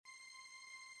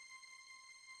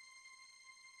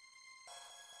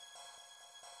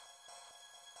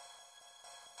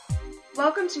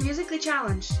Welcome to Musically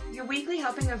Challenged, your weekly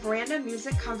helping of random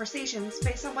music conversations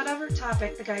based on whatever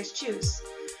topic the guys choose.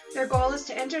 Their goal is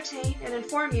to entertain and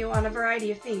inform you on a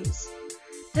variety of themes.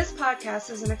 This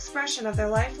podcast is an expression of their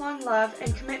lifelong love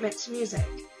and commitment to music.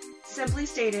 Simply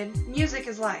stated, music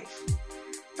is life.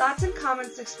 Thoughts and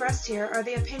comments expressed here are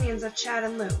the opinions of Chad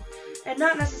and Lou, and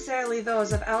not necessarily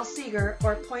those of Al Seeger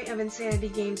or Point of Insanity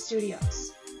Game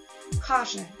Studios.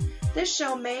 Caution, this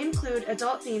show may include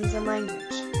adult themes and language.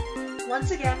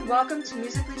 Once again, welcome to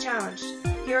Musically Challenged.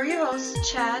 Here are your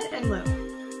hosts, Chad and Lou.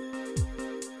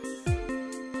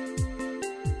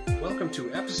 Welcome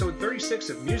to episode 36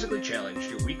 of Musically Challenged,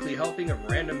 your weekly helping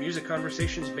of random music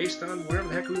conversations based on whatever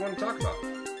the heck we want to talk about.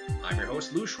 I'm your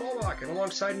host, Lou Schwalbach, and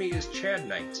alongside me is Chad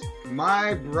Knight.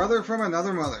 My brother from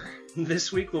another mother.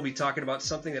 This week we'll be talking about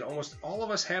something that almost all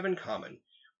of us have in common.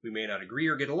 We may not agree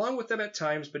or get along with them at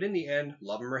times, but in the end,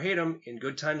 love them or hate them, in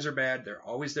good times or bad, they're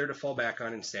always there to fall back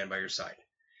on and stand by your side.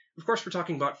 Of course, we're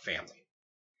talking about family.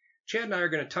 Chad and I are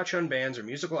going to touch on bands or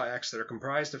musical acts that are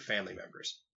comprised of family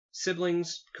members.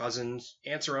 Siblings, cousins,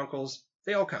 aunts or uncles,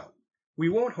 they all count. We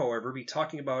won't, however, be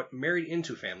talking about married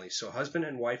into families, so husband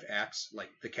and wife acts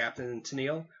like The Captain and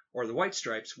Tennille or The White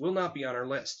Stripes will not be on our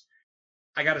list.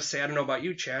 I gotta say, I don't know about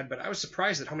you, Chad, but I was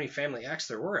surprised at how many family acts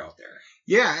there were out there.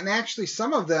 Yeah, and actually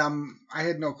some of them I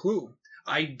had no clue.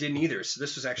 I didn't either, so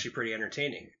this was actually pretty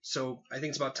entertaining. So I think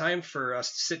it's about time for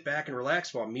us to sit back and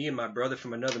relax while me and my brother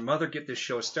from another mother get this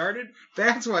show started.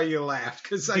 That's why you laughed.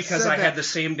 Because I had the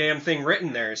same damn thing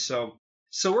written there. So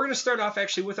we're going to start off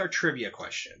actually with our trivia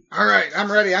question. All right,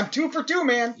 I'm ready. I'm 2 for 2,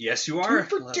 man. Yes, you are. 2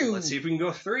 for 2. Let's see if we can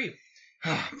go 3.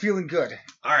 I'm feeling good.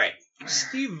 All right.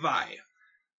 Steve Vai.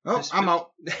 Oh, I'm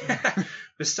out.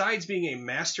 Besides being a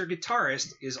master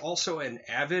guitarist, is also an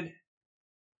avid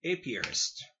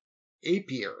apiarist.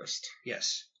 Apiarist?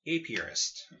 Yes,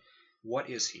 apiarist.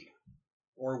 What is he?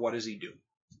 Or what does he do?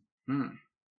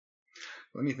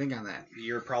 Let me think on that.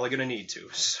 You're probably going to need to.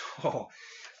 So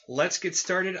let's get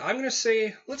started. I'm going to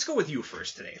say, let's go with you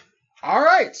first today. All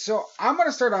right, so I'm going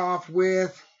to start off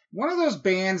with one of those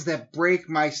bands that break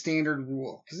my standard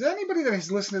rule. Because anybody that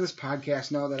has listened to this podcast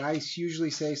know that I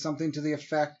usually say something to the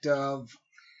effect of,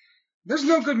 there's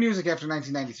no good music after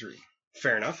 1993.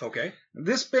 Fair enough, okay.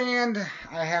 This band,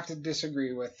 I have to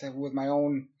disagree with my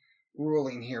own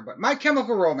ruling here. But My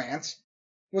Chemical Romance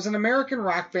was an American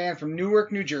rock band from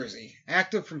Newark, New Jersey,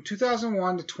 active from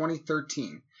 2001 to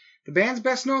 2013. The band's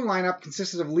best-known lineup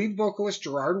consisted of lead vocalist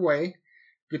Gerard Way,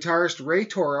 guitarist Ray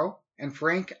Toro, and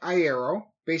Frank Iero,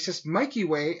 bassist Mikey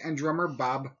Way, and drummer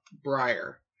Bob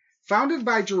Breyer. Founded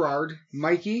by Gerard,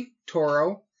 Mikey,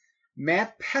 Toro,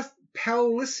 Matt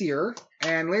Pellissier,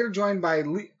 and later joined by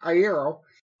Iero,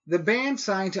 the band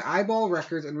signed to Eyeball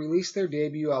Records and released their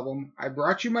debut album, I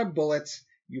Brought You My Bullets,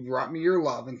 You Brought Me Your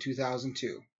Love, in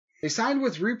 2002. They signed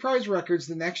with Reprise Records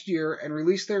the next year and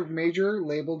released their major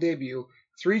label debut,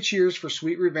 Three Cheers for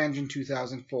Sweet Revenge, in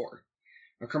 2004.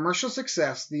 A commercial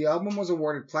success, the album was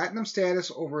awarded platinum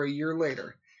status over a year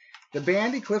later. The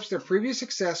band eclipsed their previous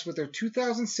success with their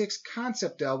 2006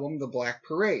 concept album, The Black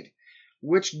Parade,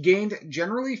 which gained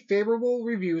generally favorable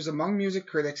reviews among music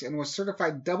critics and was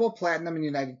certified double platinum in the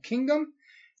United Kingdom,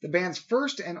 the band's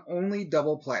first and only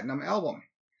double platinum album.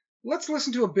 Let's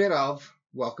listen to a bit of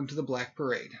Welcome to the Black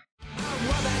Parade.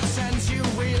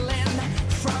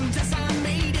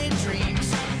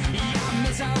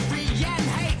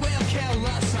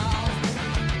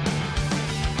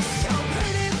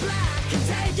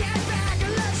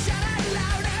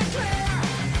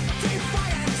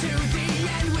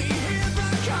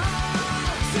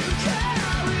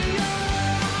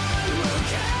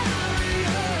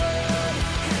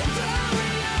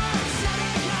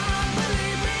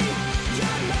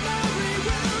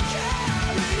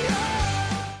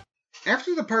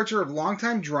 After the departure of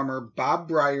longtime drummer Bob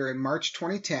Breyer in March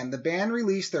 2010, the band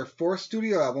released their 4th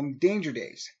studio album, Danger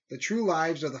Days, The True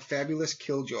Lives of the Fabulous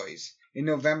Killjoys, in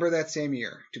November that same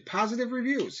year, to positive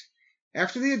reviews.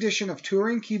 After the addition of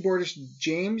touring keyboardist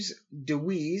James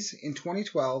DeWeese in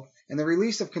 2012 and the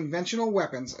release of Conventional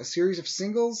Weapons, a series of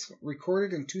singles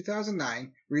recorded in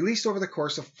 2009, released over the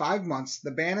course of 5 months,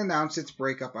 the band announced its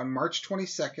breakup on March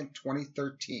 22,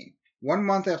 2013. 1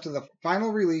 month after the final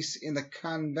release in the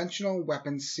Conventional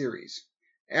Weapons series.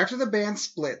 After the band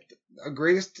split, a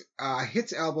greatest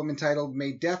hits album entitled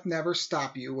May Death Never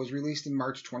Stop You was released in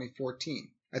March 2014.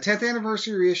 A 10th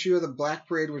anniversary reissue of The Black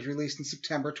Parade was released in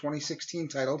September 2016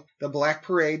 titled The Black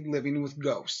Parade Living with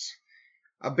Ghosts.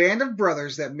 A band of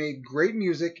brothers that made great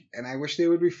music, and I wish they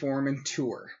would reform and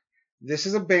tour. This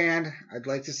is a band I'd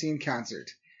like to see in concert.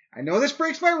 I know this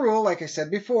breaks my rule, like I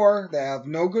said before, that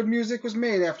no good music was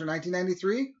made after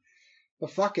 1993,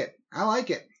 But fuck it. I like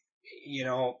it. You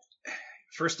know,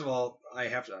 first of all, I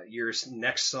have to, your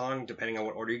next song, depending on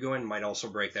what order you go in, might also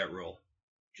break that rule.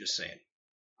 Just saying.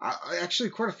 Actually,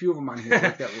 quite a few of them on here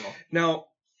break that rule. Now,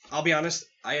 I'll be honest,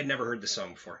 I had never heard the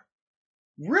song before.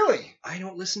 Really? I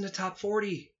don't listen to top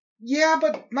 40. Yeah,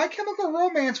 but My Chemical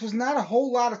Romance was not a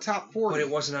whole lot of top 40. But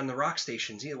it wasn't on the rock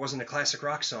stations. It wasn't a classic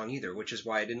rock song either, which is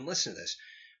why I didn't listen to this.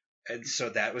 And so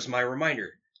that was my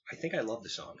reminder. I think I love the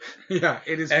song. Yeah,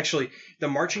 it is. Actually, the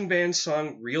marching band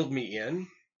song reeled me in.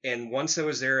 And once I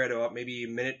was there at about maybe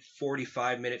minute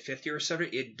 45, minute 50 or so,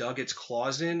 it dug its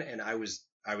claws in, and I was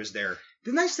there.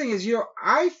 The nice thing is,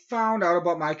 I found out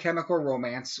about My Chemical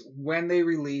Romance when they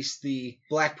released the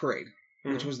Black Parade,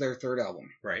 which was their third album.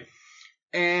 Right.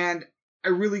 And I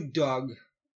really dug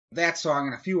that song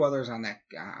and a few others on that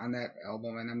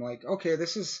album, and I'm like, okay,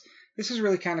 this is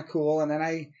really kind of cool. And then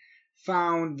I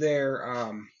found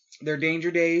their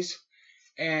Danger Days,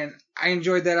 and I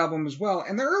enjoyed that album as well.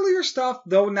 And the earlier stuff,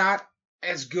 though not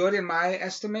as good in my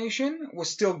estimation, was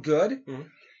still good. Mm-hmm.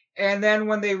 And then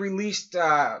when they released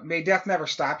May Death Never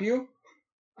Stop You,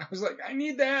 I was like, I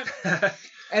need that.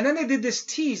 And then they did this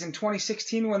tease in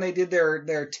 2016 when they did their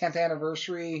 10th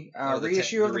anniversary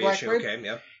reissue of the Black Parade. Okay,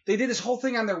 yeah. They did this whole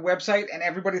thing on their website, and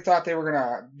everybody thought they were going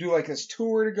to do like this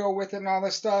tour to go with it and all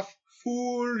this stuff.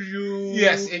 For you.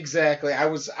 Yes, exactly. I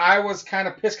was kind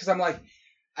of pissed because I'm like,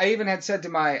 I even had said to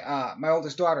my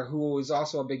oldest daughter, who was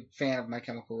also a big fan of My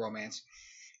Chemical Romance,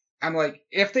 I'm like,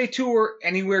 if they tour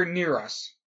anywhere near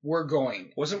us, we're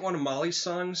going. Wasn't one of Molly's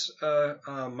songs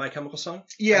My Chemical song?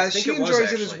 Yeah, she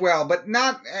enjoys it as well, but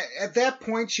not at that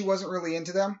point. She wasn't really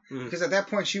into them because at that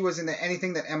point she was into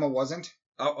anything that Emma wasn't.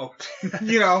 Oh,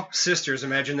 sisters,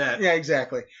 imagine that. Yeah,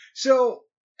 exactly. So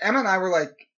Emma and I were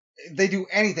like, they do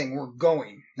anything, we're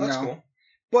going. That's cool.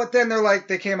 But then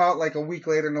they came out like a week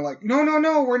later and they're like,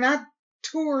 no, we're not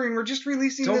touring, we're just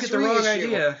releasing this reissue. Don't get the wrong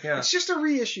idea. Yeah. It's just a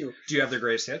reissue. Do you have their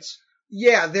greatest hits?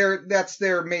 Yeah, that's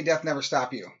their May Death Never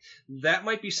Stop You. That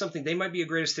might be something. They might be a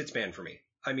greatest hits band for me.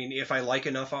 I mean, if I like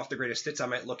enough off the greatest hits, I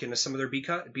might look into some of their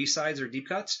B-sides or deep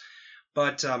cuts.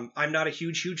 But I'm not a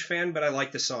huge fan, but I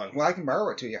like the song. Well, I can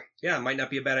borrow it to you. Yeah, it might not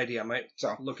be a bad idea. I might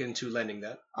look into lending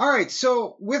that. All right,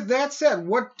 so with that said,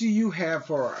 what do you have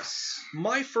for us?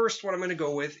 My first one I'm going to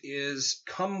go with is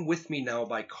Come With Me Now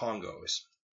by Congos.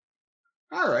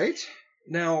 All right.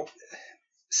 Now,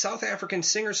 South African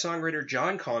singer-songwriter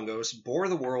John Congos bore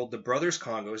the world the brothers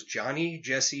Congos, Johnny,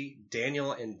 Jesse,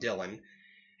 Daniel, and Dylan.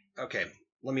 Okay,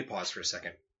 let me pause for a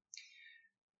second.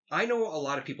 I know a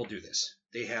lot of people do this.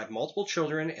 They have multiple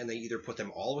children, and they either put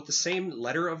them all with the same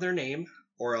letter of their name,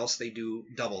 or else they do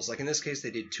doubles. Like in this case,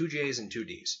 they did 2 J's and 2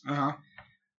 D's. Uh-huh.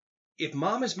 If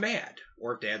mom is mad,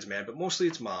 or if dad's mad, but mostly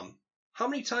it's mom, how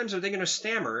many times are they going to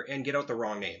stammer and get out the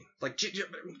wrong name? Like,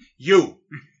 you.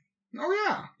 Oh,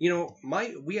 yeah. You know,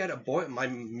 we had a boy,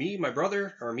 my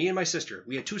brother, or me and my sister.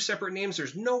 We had 2 separate names.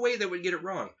 There's no way that we'd get it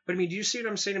wrong. But, I mean, do you see what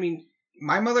I'm saying? I mean,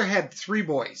 my mother had 3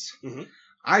 boys. Mm-hmm.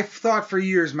 I thought for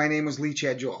years my name was Lee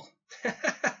Chad Joel.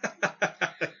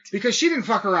 Because she didn't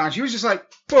fuck around. She was just like,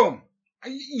 boom.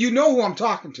 You know who I'm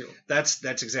talking to. That's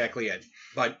exactly it.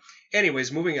 But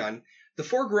anyways, moving on. The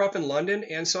 4 grew up in London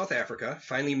and South Africa,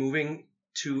 finally moving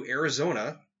to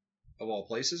Arizona, of all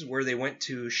places, where they went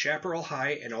to Chaparral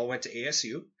High and all went to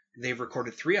ASU. They've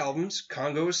recorded 3 albums,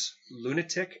 Congos,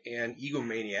 Lunatic, and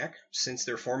Egomaniac, since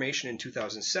their formation in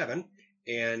 2007.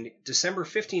 And December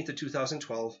 15th of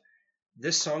 2012,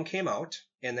 this song came out.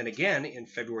 And then again in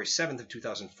February 7th of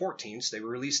 2014, so they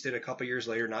released it a couple years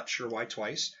later, not sure why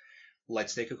twice.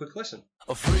 Let's take a quick listen.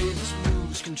 Afraid to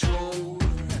lose control,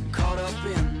 caught up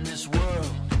in this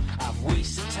world. I've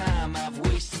wasted time, I've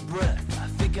wasted breath. I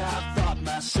think I've thought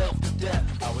myself to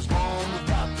death. I was born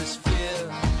without this fear,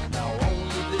 now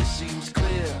only this seems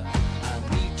clear. I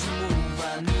need to move,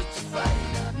 I need to fight,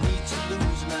 I need to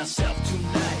lose myself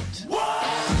tonight.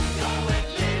 Whoa!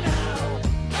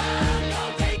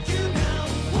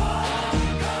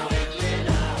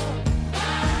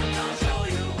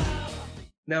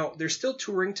 Now, they're still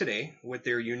touring today with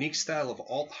their unique style of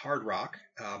alt hard rock.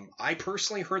 I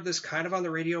personally heard this kind of on the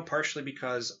radio, partially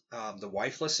because the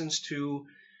wife listens to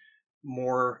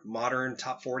more modern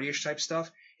top 40-ish type stuff,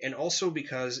 and also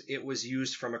because it was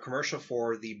used from a commercial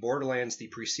for the Borderlands, the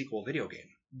pre-sequel video game.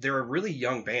 They're a really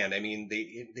young band. I mean,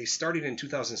 they started in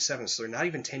 2007, so they're not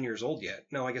even 10 years old yet.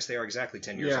 No, I guess they are exactly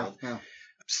 10 years old. Yeah.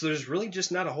 So there's really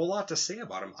just not a whole lot to say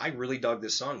about them. I really dug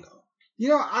this song, though. You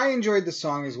know, I enjoyed the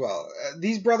song as well.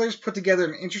 These brothers put together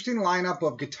an interesting lineup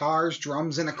of guitars,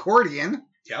 drums, and accordion.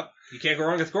 Yep, you can't go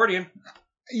wrong with accordion.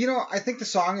 You know, I think the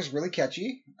song is really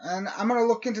catchy, and I'm going to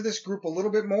look into this group a little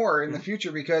bit more in the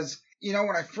future because you know,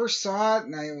 when I first saw it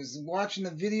and I was watching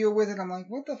the video with it, I'm like,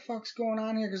 what the fuck's going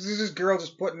on here? Because there's this girl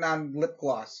just putting on lip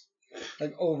gloss,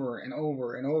 like over and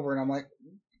over and over, and I'm like,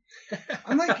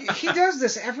 he does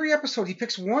this every episode. He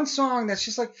picks one song that's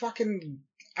just like fucking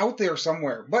out there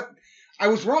somewhere. But I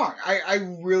was wrong.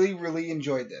 I really, really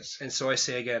enjoyed this. And so I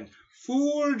say again,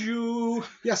 fooled you.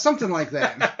 Yeah, something like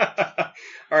that.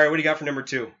 All right, what do you got for number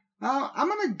 2? I'm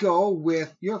going to go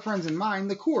with your friends and mine,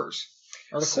 the Coors.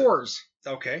 Or the Coors.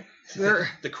 Okay. The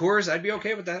Coors, I'd be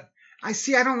okay with that. I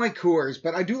don't like Coors,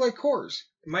 but I do like Coors.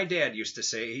 My dad used to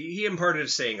say, he imparted a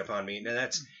saying upon me, and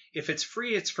that's, if it's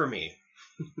free, it's for me.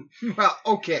 Well,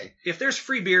 okay. If there's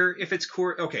free beer, if it's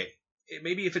Coors, okay.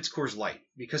 Maybe if it's Coors Light,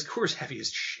 because Coors Heavy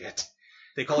is shit.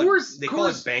 They call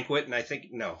it Banquet, and I think,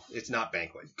 no, it's not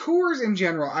Banquet. Coors in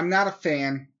general, I'm not a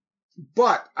fan,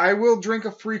 but I will drink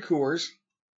a free Coors.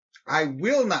 I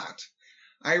will not.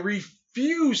 I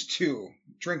refuse to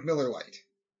drink Miller Lite.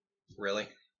 Really?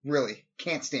 Really.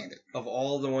 Can't stand it. Of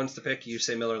all the ones to pick, you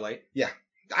say Miller Lite? Yeah.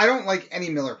 I don't like any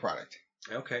Miller product.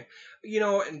 Okay. You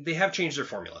know, they have changed their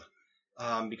formula.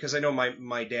 Because I know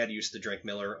my dad used to drink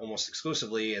Miller almost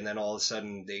exclusively, and then all of a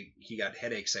sudden he got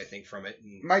headaches, I think, from it.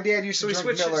 And my dad used to drink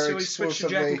Miller exclusively. So he switched to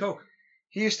Jack and Coke.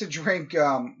 He used to drink,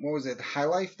 what was it, High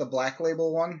Life, the Black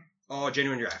Label one? Oh,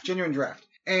 Genuine Draft. Genuine Draft.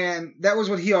 And that was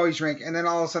what he always drank, and then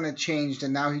all of a sudden it changed,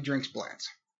 and now he drinks Blancs.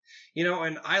 You know,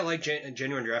 and I like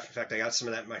Genuine Draft. In fact, I got some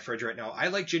of that in my fridge right now. I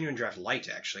like Genuine Draft Light,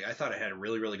 actually. I thought it had a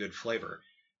really, really good flavor.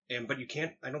 But you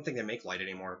can't, I don't think they make Light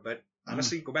anymore. But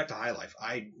honestly, go back to High Life.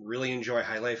 I really enjoy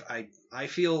High Life. I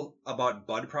feel about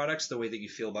Bud products the way that you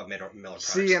feel about Miller products.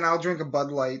 See, and I'll drink a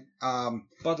Bud Light.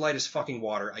 Bud Light is fucking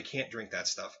water. I can't drink that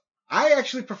stuff. I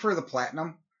actually prefer the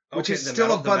Platinum, which is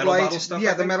still a Bud Light.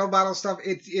 Yeah, the metal bottle stuff.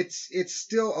 It's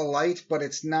still a light, but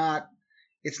it's not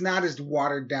as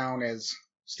watered down as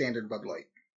standard Bud Light.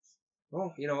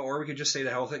 Well, you know, or we could just say the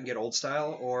hell with it and get Old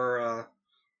Style, or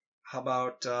how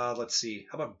about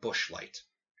Busch Light?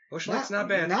 Busch Light's not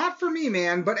bad. Not for me,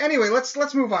 man. But anyway,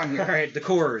 let's move on here. All right, the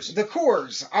Coors. The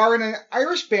Coors are an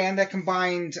Irish band that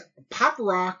combined pop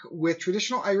rock with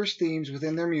traditional Irish themes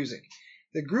within their music.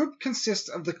 The group consists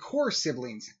of the Coors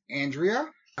siblings, Andrea,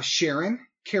 Sharon,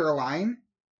 Caroline,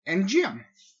 and Jim.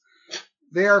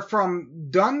 They are from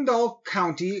Dundalk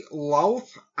County,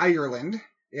 Louth, Ireland.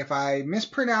 If I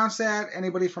mispronounce that,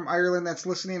 anybody from Ireland that's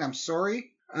listening, I'm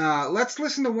sorry. Let's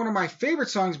listen to one of my favorite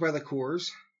songs by the Coors,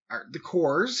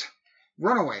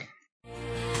 Runaway.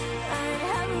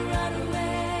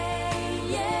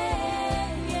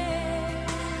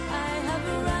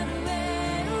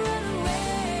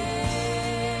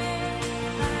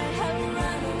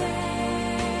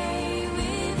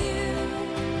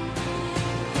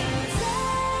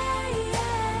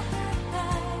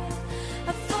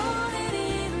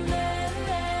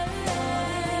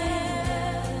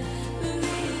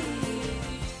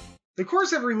 The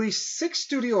Coors have released 6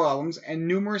 studio albums and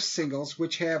numerous singles,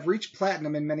 which have reached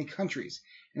platinum in many countries,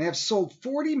 and have sold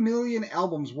 40 million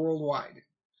albums worldwide.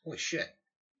 Holy shit.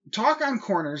 Talk on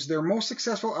Corners, their most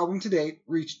successful album to date,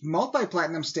 reached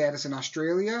multi-platinum status in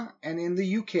Australia and in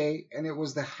the UK, and it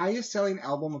was the highest-selling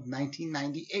album of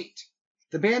 1998.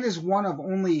 The band is one of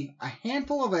only a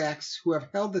handful of acts who have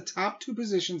held the top 2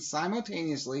 positions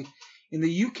simultaneously in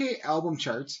the UK album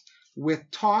charts,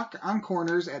 with Talk on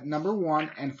Corners at number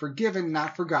 1 and Forgiven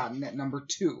Not Forgotten at number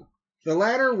 2. The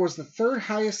latter was the 3rd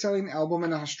highest-selling album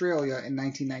in Australia in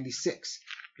 1996,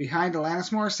 behind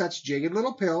Alanis Morissette's Jagged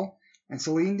Little Pill and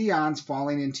Celine Dion's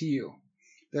Falling Into You.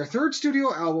 Their 3rd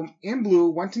studio album, In Blue,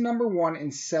 went to number 1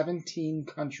 in 17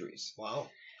 countries. Wow.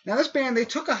 Now this band, they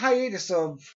took a hiatus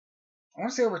of, I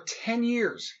want to say over 10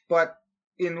 years, but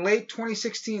in late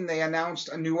 2016 they announced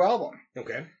a new album.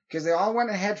 Okay. Because they all went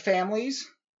and had families.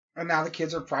 And now the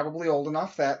kids are probably old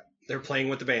enough that they're playing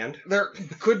with the band. There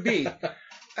could be.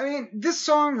 I mean, this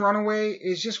song, Runaway,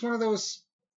 is just one of those,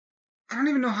 I don't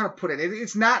even know how to put it.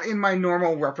 It's not in my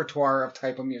normal repertoire of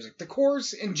type of music. The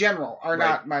Coors in general are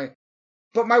not my,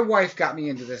 but my wife got me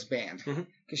into this band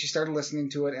because she started listening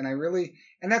to it,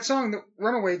 and that song, the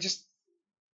Runaway,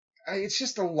 it's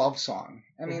just a love song.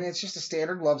 I mean, it's just a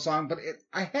standard love song, but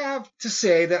I have to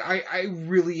say that I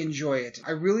really enjoy it.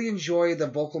 I really enjoy the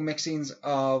vocal mixings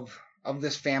of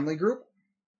this family group.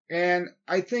 And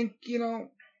I think, you know,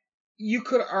 you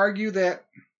could argue that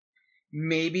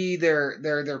maybe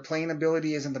their playing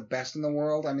ability isn't the best in the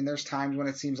world. I mean, there's times when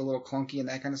it seems a little clunky and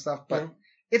that kind of stuff, but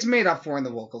it's made up for in the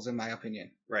vocals, in my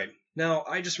opinion. Right. Now,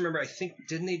 I just remember, I think,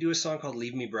 didn't they do a song called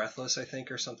Leave Me Breathless, I think,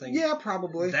 or something? Yeah,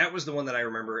 probably. That was the one that I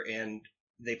remember, and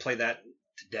they played that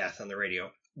to death on the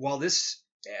radio. While this,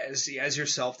 as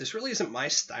yourself, this really isn't my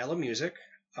style of music,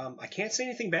 I can't say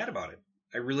anything bad about it.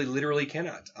 I really literally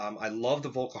cannot. I love the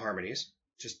vocal harmonies.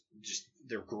 Just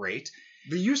they're great.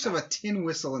 The use of a tin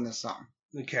whistle in this song.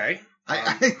 Okay.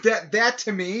 That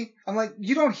to me, I'm like,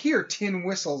 you don't hear tin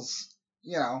whistles,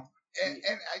 and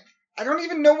I don't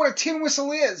even know what a tin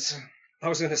whistle is. I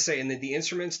was going to say, and the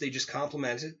instruments, they just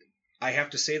complement it. I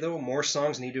have to say, though, more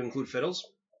songs need to include fiddles.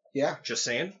 Yeah. Just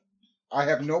saying. I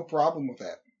have no problem with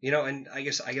that. And I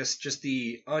guess just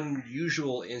the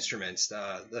unusual instruments,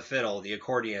 the fiddle, the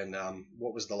accordion,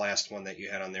 what was the last one that you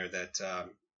had on there? That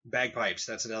bagpipes,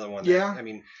 that's another one. Yeah. I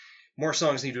mean, more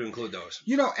songs need to include those.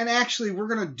 And actually, we're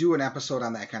going to do an episode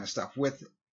on that kind of stuff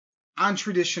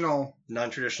non-traditional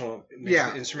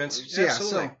instruments. Yeah,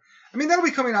 absolutely. so, I mean, that'll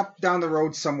be coming up down the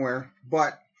road somewhere,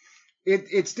 but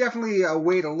it's definitely a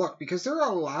way to look because there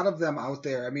are a lot of them out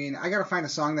there. I mean, I got to find a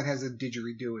song that has a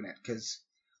didgeridoo in it because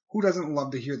who doesn't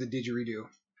love to hear the didgeridoo?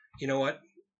 You know what?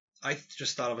 I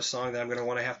just thought of a song that I'm going to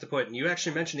want to have to put. And you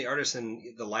actually mentioned the artist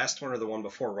in the last one or the one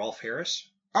before, Rolf Harris.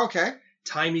 Okay.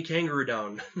 Tie Me Kangaroo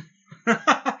Down.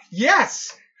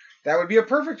 Yes! That would be a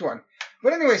perfect one.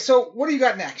 But anyway, so what do you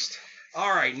got next? All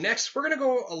right, next we're going to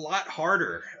go a lot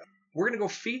harder. We're going to go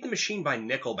Feed the Machine by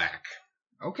Nickelback.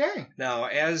 Okay. Now,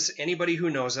 as anybody who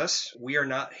knows us, we are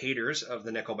not haters of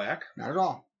the Nickelback. Not at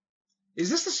all. Is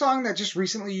this the song that just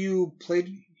recently you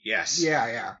played? Yes.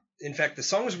 Yeah. In fact, the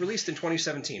song was released in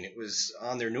 2017. It was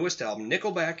on their newest album.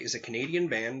 Nickelback is a Canadian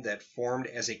band that formed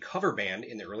as a cover band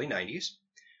in the early 90s.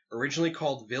 Originally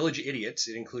called Village Idiots,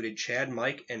 it included Chad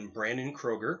Mike and Brandon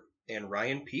Kroger and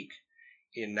Ryan Peake.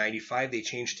 In 95, they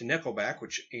changed to Nickelback,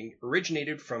 which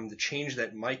originated from the change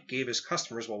that Mike gave his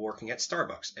customers while working at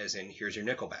Starbucks, as in, here's your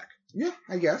Nickelback. Yeah,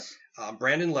 I guess.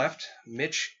 Brandon left,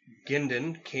 Mitch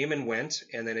Ginden came and went,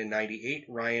 and then in 98,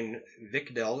 Ryan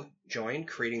Vicdel joined,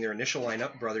 creating their initial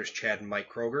lineup, brothers Chad and Mike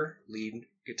Kroger, lead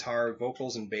guitar,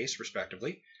 vocals, and bass,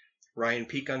 respectively. Ryan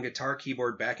Peake on guitar,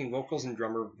 keyboard, backing vocals, and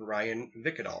drummer Ryan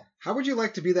Vicdel. How would you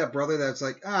like to be that brother that's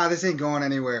like, this ain't going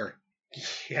anywhere?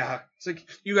 Yeah, it's like,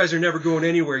 you guys are never going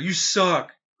anywhere. You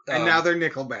suck. And now they're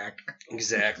Nickelback.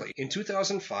 Exactly. In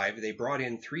 2005, they brought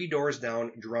in Three Doors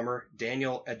Down drummer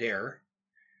Daniel Adair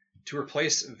to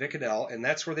replace Vicdel, and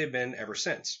that's where they've been ever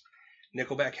since.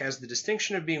 Nickelback has the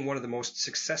distinction of being one of the most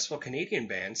successful Canadian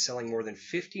bands, selling more than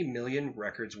 50 million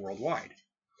records worldwide.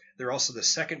 They're also the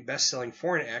second best-selling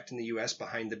foreign act in the U.S.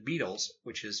 behind the Beatles,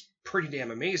 which is pretty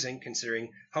damn amazing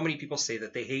considering how many people say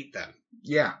that they hate them.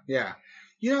 Yeah.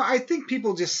 I think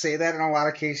people just say that in a lot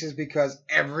of cases because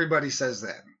everybody says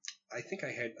that. I think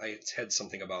I had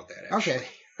something about that, actually.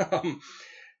 Okay.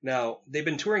 Now, they've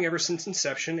been touring ever since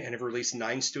inception and have released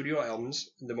 9 studio albums,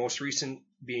 the most recent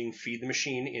being Feed the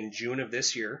Machine in June of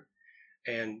this year.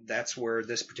 And that's where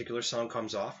this particular song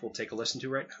comes off. We'll take a listen to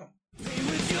right now.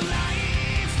 With your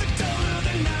life, the duller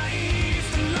the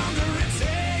knife, the longer it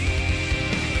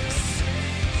takes.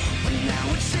 But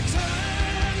now it's your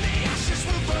turn, the ashes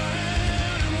will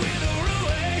burn and wither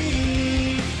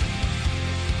away,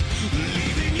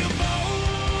 leaving your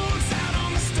bones out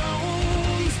on the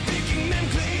stones, picking them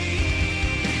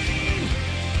clean,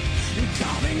 and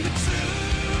carving the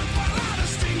truth while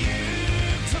harvesting you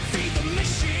to feed the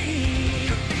machine.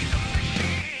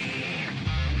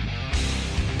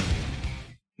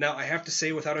 Now, I have to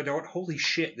say, without a doubt, holy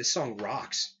shit, this song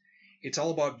rocks. It's all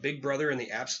about Big Brother and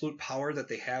the absolute power that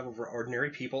they have over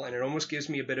ordinary people, and it almost gives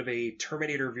me a bit of a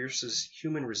Terminator versus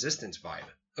Human Resistance vibe.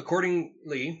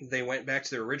 Accordingly, they went back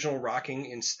to their original rocking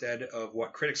instead of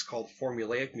what critics called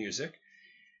formulaic music.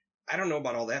 I don't know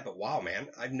about all that, but wow, man.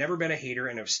 I've never been a hater,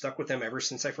 and I've stuck with them ever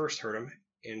since I first heard them.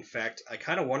 In fact, I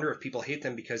kind of wonder if people hate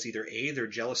them because either A, they're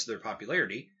jealous of their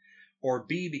popularity, or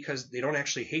B, because they don't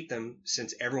actually hate them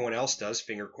since everyone else does,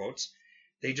 finger quotes.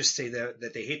 They just say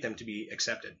that they hate them to be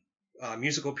accepted.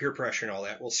 Musical peer pressure and all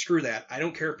that. Well, screw that. I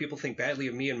don't care if people think badly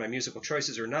of me and my musical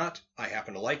choices or not. I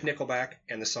happen to like Nickelback,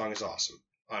 and the song is awesome.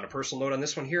 On a personal note on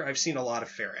this one here, I've seen a lot of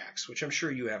fair acts, which I'm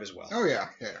sure you have as well. Oh, yeah.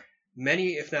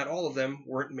 Many, if not all of them,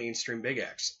 weren't mainstream big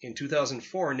acts. In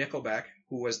 2004, Nickelback,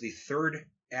 who was the third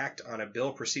act on a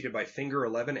bill preceded by Finger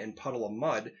 11 and Puddle of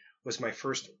Mud, was my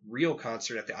first real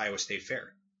concert at the Iowa State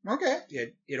Fair. Okay.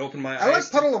 It opened my eyes. I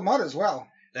like Puddle of Mud as well.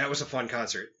 That was a fun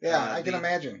concert. Yeah, I can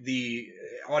imagine. The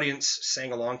audience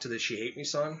sang along to the She Hate Me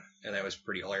song, and that was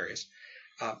pretty hilarious.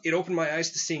 It opened my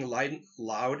eyes to seeing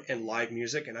loud and live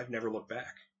music, and I've never looked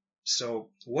back. So,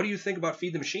 what do you think about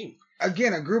Feed the Machine?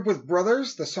 Again, a group with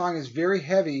brothers. The song is very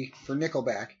heavy for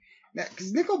Nickelback. Now,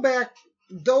 because Nickelback,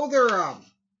 though they're a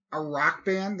rock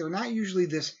band, they're not usually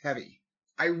this heavy.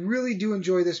 I really do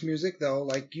enjoy this music, though.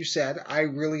 Like you said, I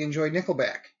really enjoy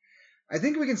Nickelback. I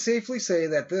think we can safely say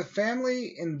that the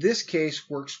family, in this case,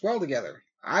 works well together.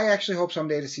 I actually hope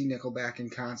someday to see Nickelback in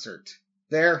concert.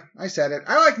 There, I said it.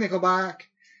 I like Nickelback.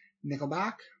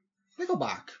 Nickelback.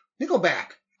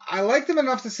 I like them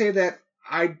enough to say that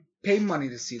I'd pay money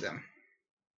to see them.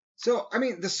 So, I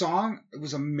mean, the song, it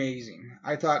was amazing.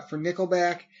 I thought for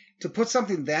Nickelback, to put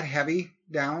something that heavy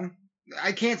down,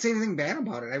 I can't say anything bad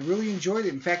about it. I really enjoyed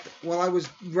it. In fact, while I was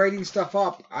writing stuff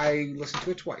up, I listened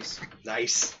to it twice.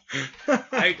 Nice.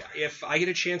 If I get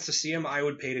a chance to see him, I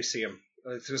would pay to see him.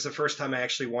 It was the first time I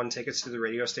actually won tickets to the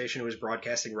radio station. It was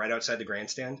broadcasting right outside the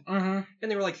grandstand. Mm-hmm.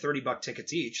 And they were like $30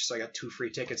 tickets each, so I got 2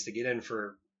 free tickets to get in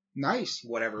for nice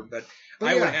whatever. But yeah.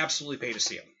 I would absolutely pay to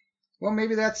see him. Well,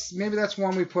 maybe that's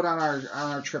one we put on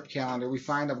our trip calendar. We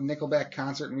find a Nickelback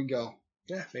concert and we go.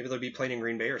 Yeah, maybe they'll be playing in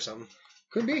Green Bay or something.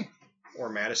 Could be. Or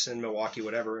Madison, Milwaukee,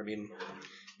 whatever. I mean,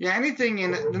 yeah, anything.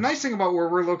 And the nice thing about where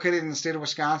we're located in the state of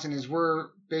Wisconsin is we're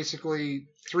basically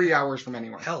 3 hours from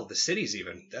anywhere. Hell, the cities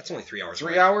even. That's only 3 hours.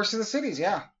 3 hours to the cities,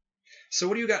 yeah. So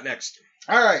what do you got next?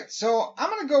 All right, so I'm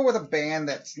going to go with a band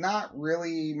that's not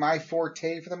really my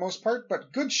forte for the most part,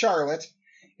 but Good Charlotte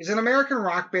is an American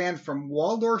rock band from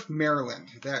Waldorf, Maryland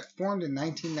that formed in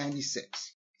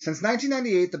 1996. Since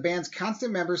 1998, the band's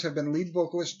constant members have been lead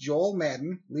vocalist Joel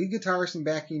Madden, lead guitarist and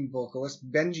backing vocalist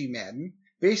Benji Madden,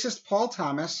 bassist Paul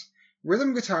Thomas,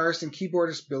 rhythm guitarist and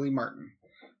keyboardist Billy Martin.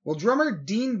 Well, drummer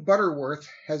Dean Butterworth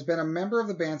has been a member of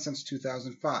the band since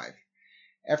 2005.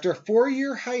 After a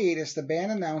 4-year hiatus, the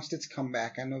band announced its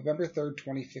comeback on November 3rd,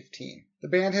 2015. The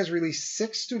band has released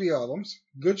 6 studio albums: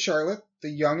 Good Charlotte, The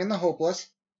Young and the Hopeless,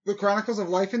 The Chronicles of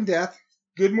Life and Death,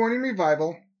 Good Morning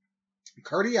Revival,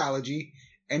 Cardiology,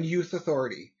 and Youth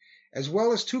Authority, as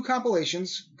well as 2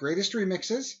 compilations, Greatest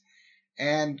Remixes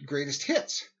and Greatest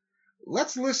Hits.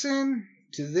 Let's listen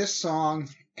to this song,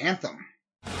 Anthem.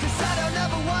 'Cause I don't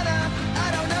ever wanna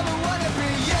be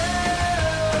you.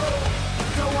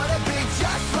 Don't wanna be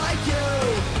just like you.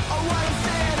 Oh, what I'm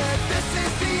saying is this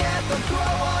is the anthem. Throw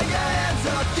all your hands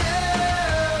up, you.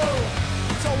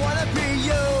 Don't wanna be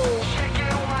you. Shake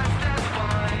it once, that's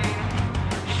fine.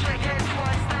 Shake it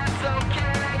twice, that's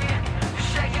okay.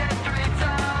 Shake it 3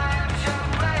 times, you're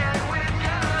playing with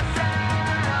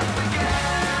yourself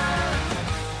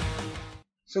again.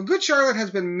 So Good Charlotte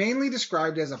has been mainly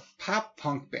described as a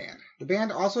pop-punk band. The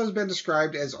band also has been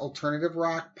described as alternative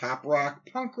rock, pop rock,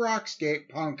 punk rock, skate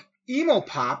punk, emo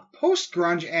pop,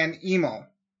 post-grunge, and emo.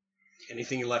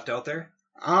 Anything you left out there?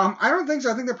 I don't think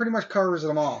so. I think that pretty much covers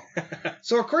them all.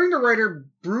 So according to writer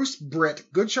Bruce Britt,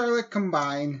 Good Charlotte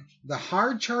combine the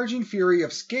hard-charging fury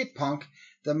of skate punk,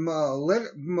 the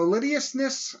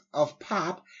melodiousness of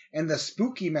pop, and the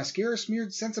spooky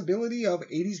mascara-smeared sensibility of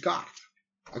 80s goth.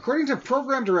 According to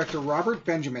program director Robert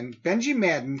Benjamin, Benji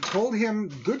Madden told him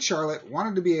Good Charlotte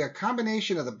wanted to be a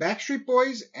combination of the Backstreet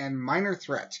Boys and Minor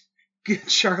Threat.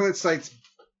 Good Charlotte cites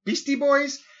Beastie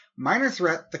Boys, Minor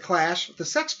Threat, The Clash, The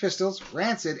Sex Pistols,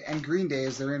 Rancid, and Green Day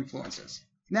as their influences.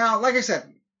 Now, like I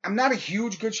said, I'm not a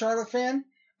huge Good Charlotte fan.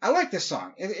 I like this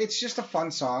song. It's just a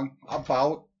fun song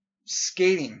about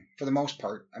skating for the most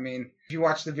part. I mean, if you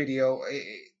watch the video,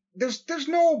 there's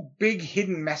no big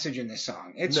hidden message in this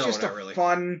song. It's just a really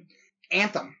fun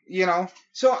anthem, you know.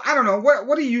 So I don't know.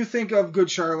 What do you think of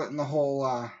Good Charlotte and the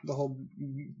whole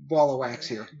ball of wax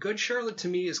here? Good Charlotte to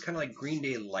me is kind of like Green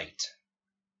Day light.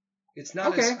 It's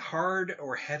not as hard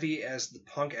or heavy as the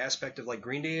punk aspect of like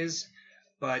Green Day is,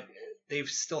 but they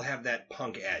still have that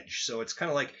punk edge. So it's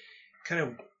kind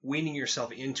of weaning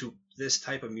yourself into this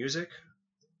type of music.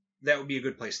 That would be a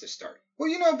good place to start. Well,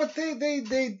 you know, but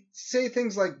they say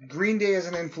things like Green Day as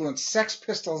an influence, Sex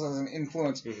Pistols as an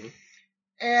influence,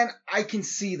 and I can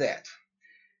see that.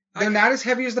 They're not as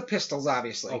heavy as the Pistols,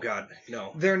 obviously. Oh God,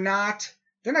 no. They're not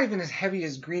even as heavy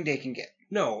as Green Day can get.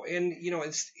 No, and you know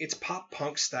it's pop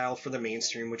punk style for the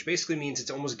mainstream, which basically means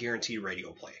it's almost guaranteed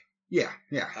radio play. Yeah.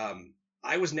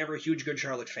 I was never a huge Good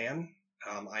Charlotte fan.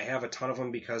 I have a ton of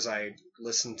them because I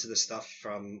listened to the stuff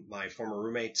from my former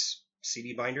roommate's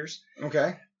CD binders.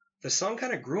 Okay. The song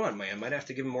kind of grew on me. I might have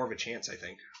to give him more of a chance, I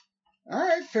think. All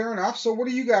right, fair enough. So what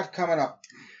do you got coming up?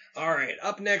 All right,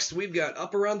 up next we've got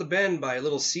Up Around the Bend by a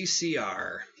little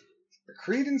CCR.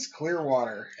 Creedence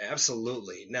Clearwater.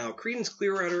 Absolutely. Now, Creedence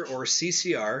Clearwater, or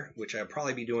CCR, which I'll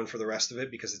probably be doing for the rest of it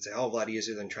because it's a hell of a lot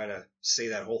easier than trying to say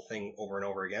that whole thing over and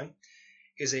over again,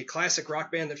 is a classic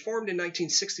rock band that formed in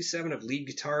 1967 of lead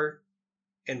guitar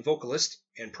and vocalist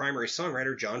and primary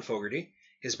songwriter John Fogerty,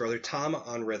 his brother Tom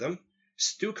on rhythm,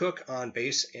 Stu Cook on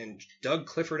bass, and Doug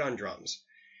Clifford on drums.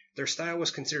 Their style was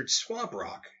considered swamp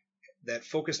rock that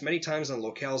focused many times on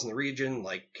locales in the region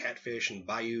like catfish and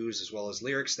bayous, as well as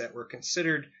lyrics that were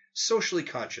considered socially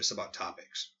conscious about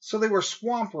topics. So they were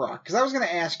swamp rock. Because I was going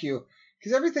to ask you,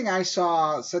 because everything I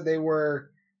saw said they were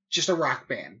just a rock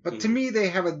band. But to me, they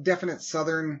have a definite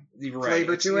Southern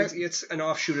flavor to it. It's an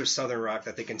offshoot of Southern rock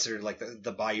that they considered like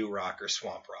the Bayou rock or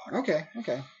swamp rock.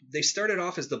 Okay. They started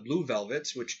off as the Blue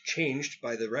Velvets, which changed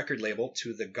by the record label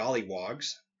to the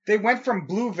Gollywogs. They went from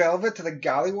Blue Velvet to the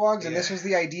Gollywogs, and this was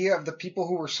the idea of the people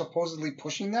who were supposedly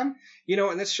pushing them?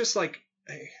 And it's just like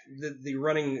the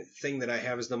running thing that I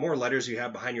have is the more letters you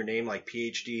have behind your name, like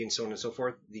PhD and so on and so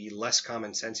forth, the less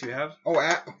common sense you have.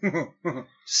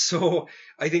 So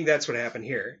I think that's what happened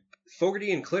here.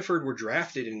 Fogerty and Clifford were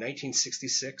drafted in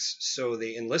 1966, so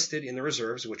they enlisted in the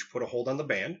reserves, which put a hold on the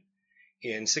band.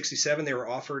 In 67, they were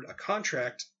offered a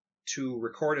contract to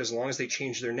record as long as they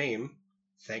changed their name.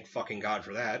 Thank fucking God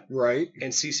for that. Right.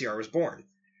 And CCR was born.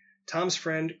 Tom's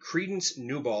friend Creedence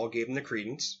Newball gave him the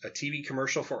Creedence. A TV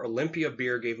commercial for Olympia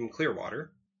Beer gave him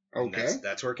Clearwater. Okay.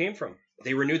 That's where it came from.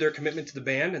 They renewed their commitment to the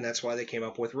band, and that's why they came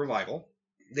up with Revival.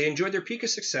 They enjoyed their peak of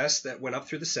success that went up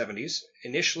through the 70s.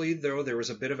 Initially, though, there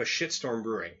was a bit of a shitstorm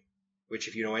brewing, which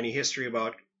if you know any history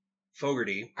about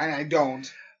Fogerty... And I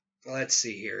don't. Let's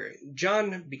see here.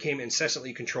 John became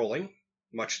incessantly controlling,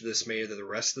 much to the dismay of the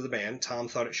rest of the band. Tom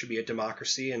thought it should be a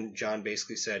democracy, and John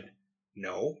basically said,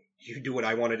 no, you do what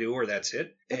I want to do, or that's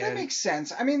it. But that makes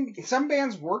sense. I mean, some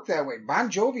bands work that way.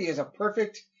 Bon Jovi is a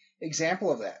perfect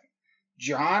example of that.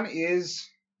 John is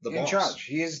in charge.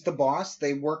 He is the boss.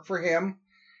 They work for him.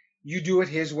 You do it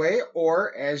his way,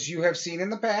 or, as you have seen in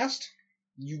the past,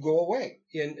 you go away.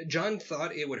 And John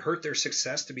thought it would hurt their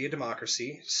success to be a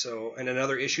democracy. And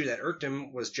another issue that irked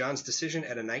him was John's decision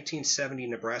at a 1970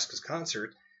 Nebraska's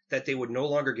concert that they would no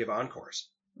longer give encores.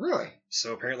 Really?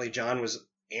 So apparently John was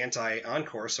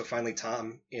anti-encore. So finally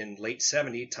Tom, in late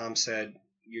 70, Tom said,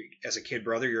 as a kid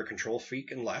brother, you're a control freak,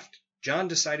 and left. John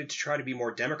decided to try to be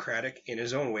more democratic in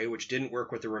his own way, which didn't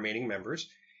work with the remaining members.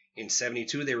 In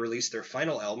 72, they released their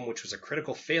final album, which was a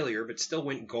critical failure, but still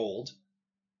went gold.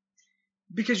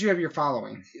 Because you have your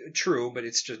following. True, but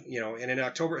it's just, and in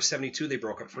October of 72, they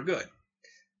broke up for good.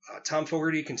 Tom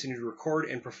Fogerty continued to record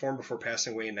and perform before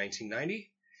passing away in 1990.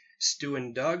 Stu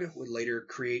and Doug would later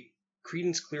create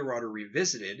Creedence Clearwater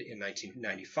Revisited in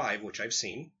 1995, which I've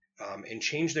seen, and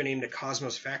changed their name to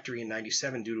Cosmos Factory in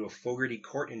 97 due to a Fogerty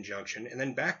court injunction, and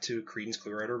then back to Creedence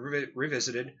Clearwater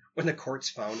Revisited when the courts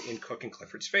found in Cook and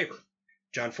Clifford's favor.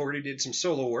 John Fogerty did some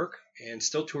solo work and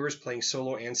still tours playing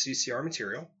solo and CCR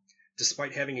material.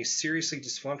 Despite having a seriously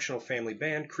dysfunctional family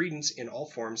band, Creedence in all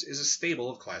forms is a staple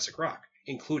of classic rock,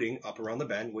 including Up Around the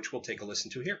Bend, which we'll take a listen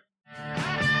to here.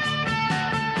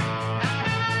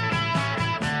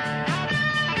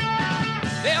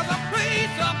 There's a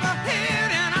place up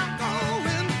ahead and I'm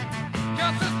going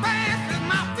just as fast as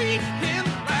my feet can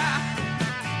fly.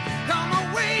 Come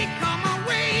away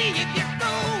if you're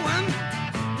going.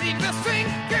 Leave the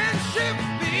sinking ship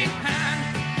behind.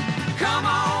 Come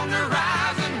on the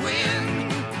rising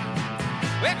wind.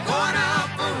 We're going up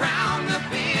around the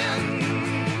bend.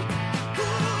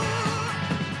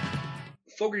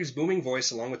 Fogerty's booming voice,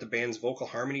 along with the band's vocal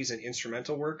harmonies and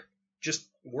instrumental work, just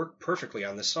work perfectly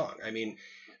on this song. I mean,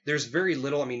 there's very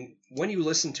little. I mean, when you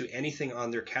listen to anything on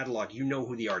their catalog, you know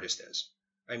who the artist is.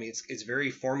 I mean, it's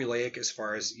very formulaic as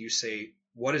far as you say,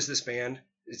 what is this band?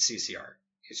 It's CCR.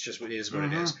 It's just what it is.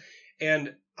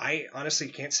 And I honestly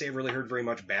can't say I've really heard very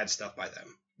much bad stuff by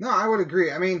them. No, I would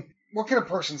agree. I mean, what can a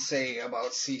person say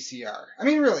about CCR? I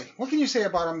mean, really, what can you say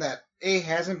about them that A,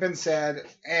 hasn't been said,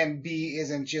 and B,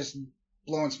 isn't just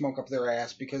blowing smoke up their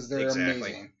ass because they're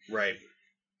amazing? Right.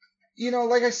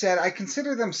 Like I said, I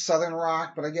consider them Southern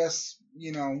rock, but I guess,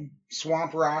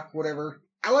 swamp rock, whatever.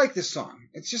 I like this song.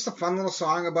 It's just a fun little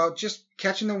song about just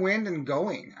catching the wind and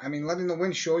going. I mean, letting the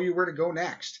wind show you where to go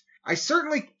next. I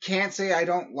certainly can't say I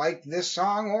don't like this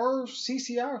song or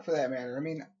CCR for that matter. I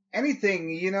mean,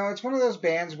 anything, it's one of those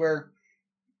bands where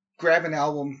grab an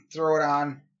album, throw it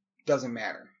on, doesn't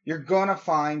matter. You're gonna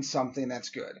find something that's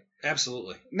good.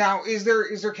 Absolutely. Now, is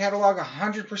their catalog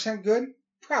 100% good?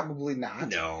 Probably not.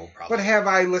 No, probably. But have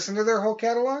I listened to their whole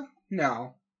catalog?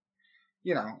 No.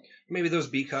 Maybe those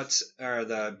B cuts or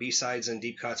the B sides and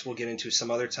deep cuts we'll get into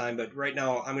some other time. But right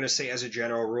now, I'm going to say as a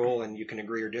general rule, and you can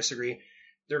agree or disagree,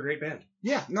 they're a great band.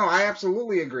 Yeah, no, I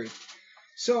absolutely agree.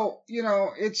 So,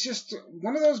 it's just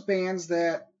one of those bands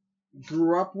that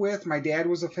grew up with. My dad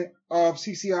was a fan of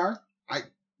CCR. I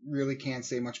really can't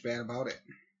say much bad about it.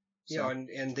 So.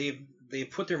 And they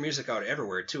put their music out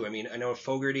everywhere too. I mean, I know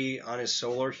Fogerty on his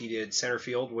solo, he did Center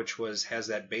Field, which has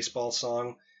that baseball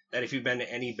song that if you've been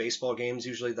to any baseball games,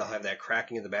 usually they'll have that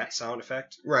cracking of the bat sound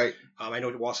effect. Right. I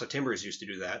know Wausau Timbers used to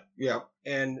do that. Yeah.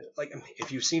 And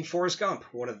if you've seen Forrest Gump,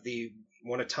 one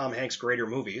of Tom Hanks' greater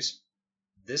movies,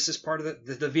 this is part of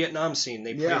the Vietnam scene.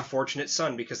 They played Fortunate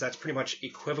Son because that's pretty much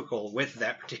equivocal with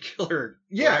that particular.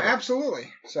 Yeah, whatever.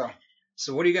 Absolutely.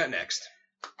 So what do you got next?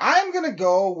 I'm going to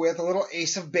go with a little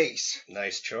Ace of Base.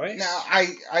 Nice choice. Now,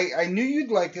 I knew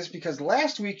you'd like this because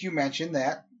last week you mentioned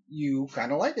that you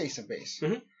kind of like Ace of Base.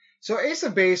 Mm-hmm. So Ace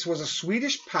of Base was a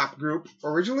Swedish pop group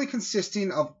originally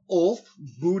consisting of Ulf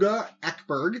Buddha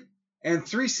Ekberg and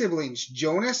 3 siblings,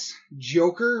 Jonas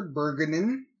Joker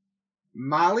Berggren,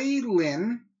 Molly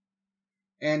Lynn,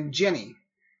 and Jenny.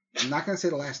 I'm not going to say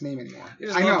the last name anymore.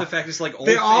 I love the fact it's like Ulf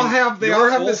they all have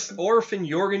this Orf and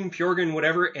Jorgen, Bjorgen,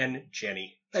 whatever, and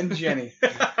Jenny. And Jenny.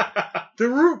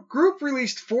 The group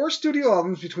released 4 studio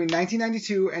albums between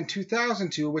 1992 and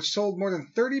 2002, which sold more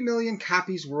than 30 million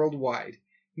copies worldwide,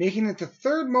 making it the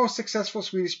 3rd most successful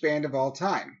Swedish band of all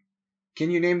time.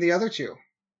 Can you name the other 2?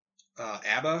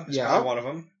 ABBA is probably one of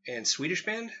them. And Swedish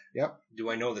band? Yep. Do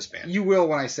I know this band? You will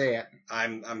when I say it.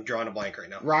 I'm drawing a blank right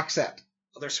now. Roxette.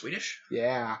 Oh, they're Swedish?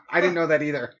 Yeah. I didn't know that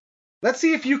either. Let's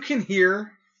see if you can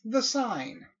hear The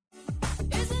Sign.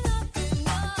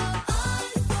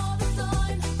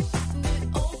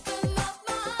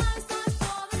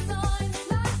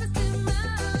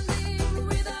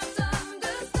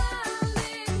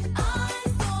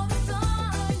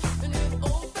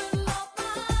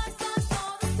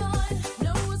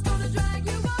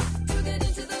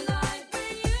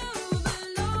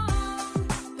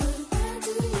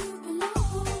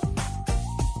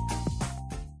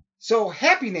 So,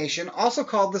 Happy Nation, also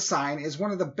called The Sign, is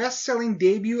one of the best-selling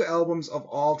debut albums of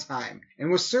all time and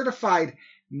was certified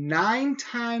 9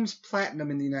 times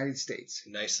platinum in the United States.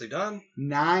 Nicely done.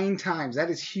 9 times. That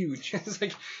is huge. It's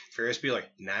like Ferris Bueller.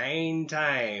 9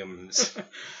 times.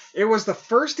 It was the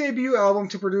first debut album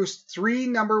to produce 3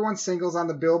 #1 singles on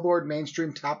the Billboard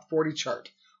Mainstream Top 40 chart.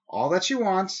 All That She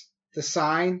Wants, The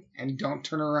Sign, and Don't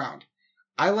Turn Around.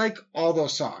 I like all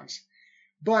those songs.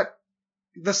 But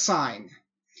The Sign...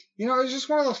 You know, it was just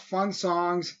one of those fun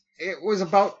songs. It was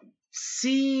about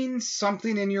seeing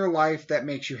something in your life that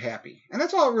makes you happy. And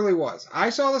that's all it really was.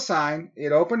 I saw the sign.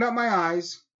 It opened up my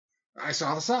eyes. I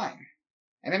saw the sign.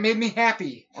 And it made me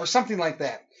happy. Or something like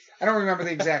that. I don't remember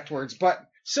the exact words. But,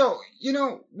 so, you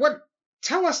know,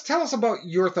 tell us about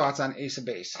your thoughts on Ace of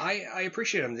Base. I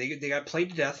appreciate them. They got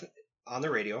played to death on the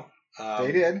radio.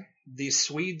 They did. These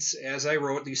Swedes, as I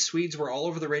wrote, these Swedes were all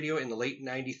over the radio in the late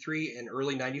 93 and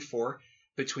early 94.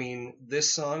 Between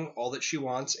this song, All That She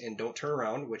Wants, and Don't Turn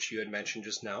Around, which you had mentioned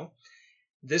just now.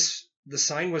 The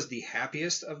Sign was the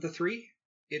happiest of the 3.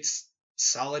 It's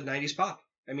solid 90s pop.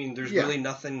 I mean, there's really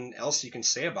nothing else you can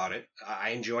say about it.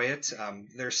 I enjoy it.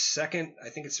 Their second, I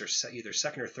think it's their either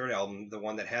second or third album, the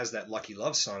one that has that Lucky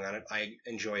Love song on it, I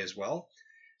enjoy as well.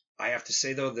 I have to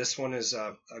say, though, this one is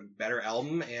a better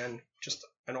album and just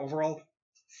an overall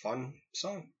fun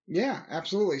song. Yeah,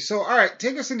 absolutely. So, all right,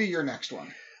 take us into your next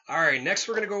one. All right, next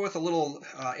we're going to go with a little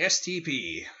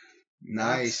STP.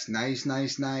 Nice.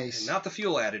 Not the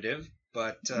fuel additive,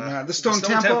 but the Stone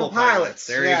Temple Pilots.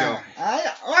 There you go.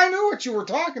 I knew what you were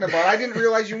talking about. I didn't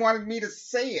realize you wanted me to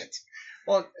say it.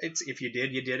 Well, it's if you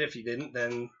did, you did. If you didn't,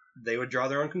 then they would draw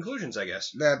their own conclusions, I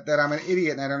guess. That I'm an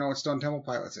idiot and I don't know what Stone Temple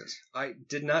Pilots is. I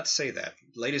did not say that.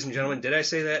 Ladies and gentlemen, did I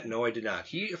say that? No, I did not.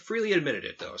 He freely admitted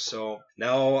it, though. So,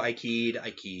 no, I keyed.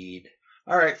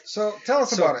 All right, so tell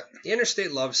us about it.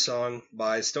 Interstate Love Song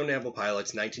by Stone Temple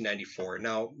Pilots, 1994.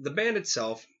 Now, the band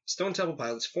itself, Stone Temple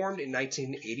Pilots, formed in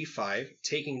 1985,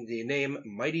 taking the name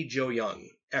Mighty Joe Young.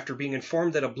 After being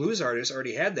informed that a blues artist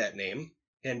already had that name,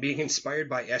 and being inspired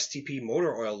by STP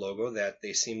motor oil logo that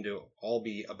they seem to all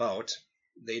be about,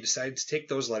 they decided to take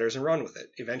those letters and run with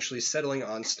it, eventually settling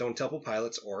on Stone Temple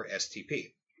Pilots, or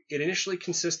STP. It initially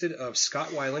consisted of Scott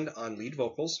Weiland on lead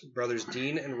vocals, brothers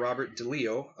Dean and Robert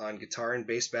DeLeo on guitar and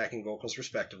bass backing vocals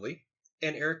respectively,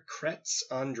 and Eric Kretz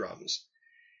on drums.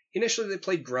 Initially they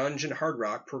played grunge and hard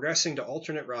rock, progressing to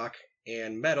alternate rock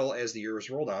and metal as the years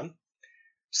rolled on.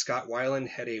 Scott Weiland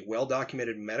had a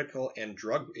well-documented medical and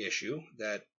drug issue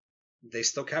that they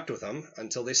still kept with him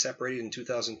until they separated in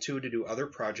 2002 to do other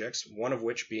projects, one of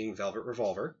which being Velvet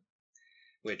Revolver,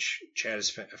 which Chad is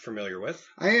familiar with.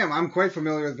 I am. I'm quite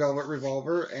familiar with Velvet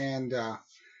Revolver, and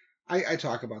I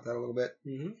talk about that a little bit.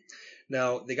 Mm-hmm.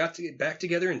 Now, they got to get back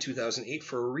together in 2008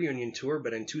 for a reunion tour,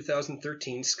 but in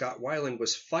 2013, Scott Weiland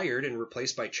was fired and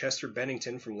replaced by Chester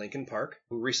Bennington from Linkin Park,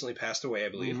 who recently passed away, I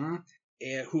believe,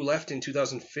 and who left in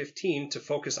 2015 to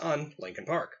focus on Linkin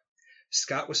Park.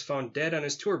 Scott was found dead on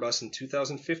his tour bus in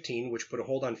 2015, which put a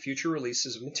hold on future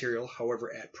releases of material.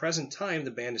 However, at present time,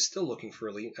 the band is still looking for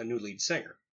a new lead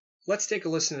singer. Let's take a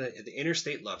listen to the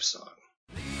Interstate Love Song.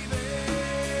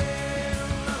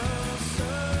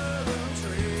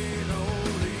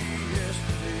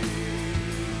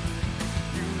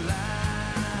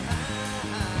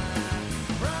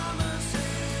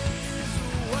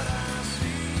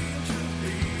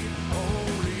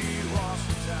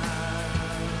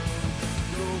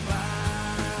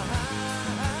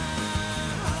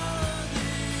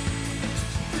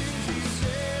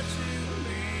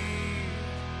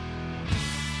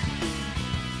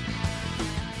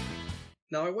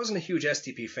 Now, I wasn't a huge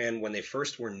STP fan when they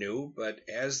first were new, but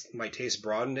as my taste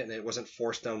broadened and it wasn't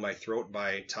forced down my throat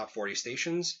by top 40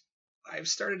 stations, I've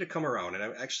started to come around, and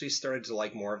I've actually started to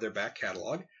like more of their back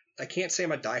catalog. I can't say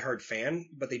I'm a diehard fan,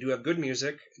 but they do have good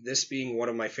music, this being one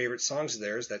of my favorite songs of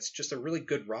theirs that's just a really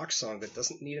good rock song that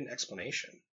doesn't need an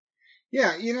explanation.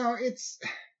 Yeah,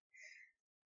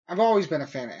 I've always been a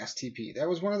fan of STP. That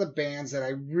was one of the bands that I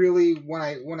really, when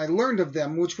I learned of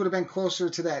them, which would have been closer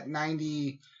to that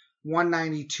 91,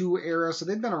 92 era, so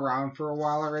they'd been around for a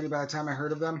while already by the time I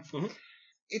heard of them. Mm-hmm.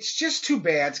 It's just too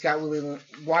bad Scott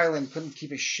Weiland couldn't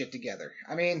keep his shit together.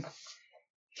 I mean,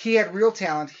 he had real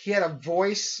talent. He had a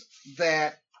voice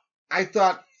that I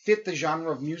thought fit the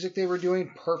genre of music they were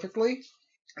doing perfectly.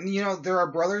 And, there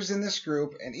are brothers in this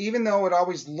group, and even though it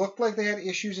always looked like they had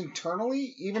issues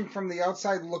internally, even from the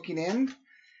outside looking in,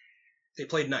 they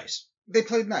played nice. They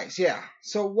played nice, yeah.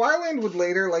 So Weiland would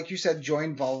later, like you said,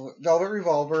 join Velvet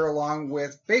Revolver along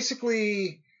with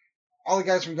basically all the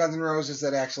guys from Guns N' Roses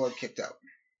that Axl had kicked out.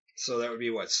 So that would be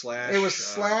what, Slash? It was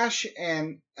Slash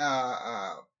and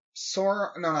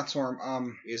Sorum. No, not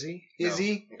Sorum. Izzy?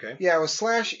 Izzy. No. Okay. Yeah, it was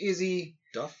Slash, Izzy,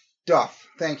 Duff.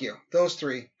 Thank you. Those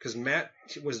three. Because Matt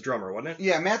was drummer, wasn't it?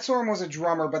 Yeah, Matt Sorum was a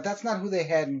drummer, but that's not who they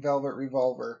had in Velvet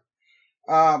Revolver.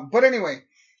 But anyway,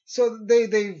 so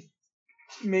they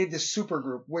made this super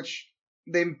group, which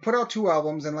they put out 2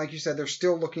 albums, and like you said, they're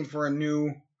still looking for a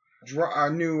new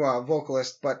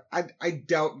vocalist, but I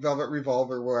doubt Velvet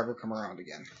Revolver will ever come around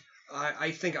again.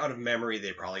 I think out of memory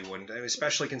they probably wouldn't,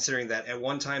 especially considering that at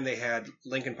one time they had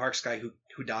Linkin Park's guy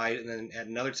who died, and then at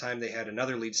another time they had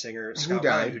another lead singer, Scott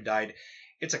Weiland, who died.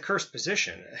 It's a cursed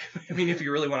position. I mean, if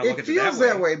you really want to look at it that way. It feels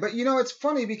that way, but it's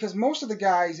funny because most of the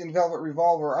guys in Velvet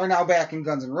Revolver are now back in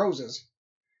Guns N' Roses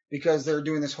because they're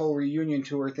doing this whole reunion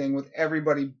tour thing with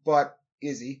everybody but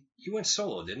Izzy. He went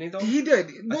solo, didn't he, though? He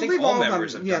did. Well, I think all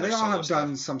members have done they all have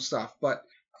done some stuff. But,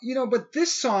 but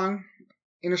this song,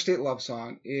 Interstate Love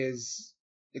Song, it's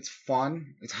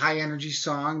fun. It's a high-energy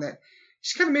song that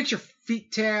just kind of makes your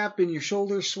feet tap and your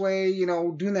shoulders sway,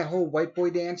 doing that whole white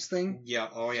boy dance thing. Yeah,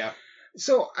 oh yeah.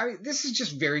 So, this is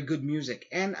just very good music.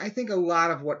 And I think a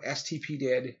lot of what STP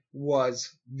did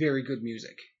was very good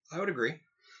music. I would agree.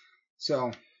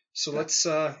 So let's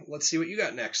see what you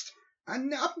got next.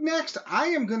 Up next, I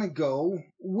am going to go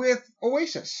with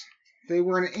Oasis. They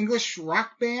were an English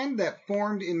rock band that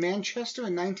formed in Manchester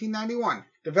in 1991.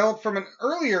 Developed from an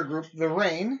earlier group, The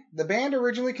Rain, the band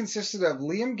originally consisted of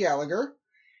Liam Gallagher,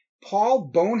 Paul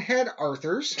Bonehead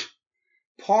Arthurs,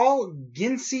 Paul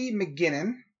Ginsey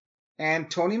McGinnon,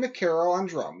 and Tony McCarroll on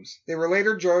drums. They were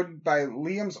later joined by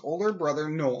Liam's older brother,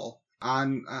 Noel,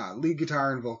 on lead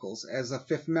guitar and vocals as a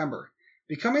 5th member,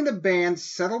 becoming the band's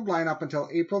settled lineup until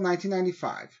April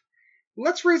 1995.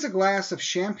 Let's raise a glass of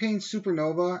Champagne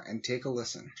Supernova and take a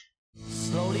listen.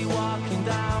 Slowly walking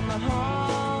down the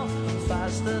hall,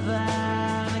 faster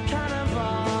than a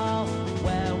cannonball.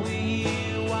 Where were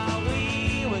you while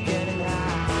we were getting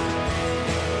high?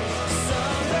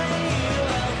 Someday you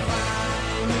will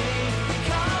find me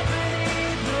caught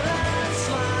beneath the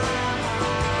landslide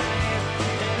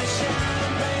in a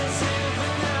champagne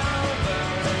supernova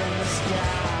in the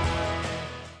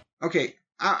sky. Okay,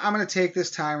 I'm going to take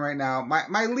this time right now.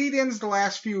 My lead-ins the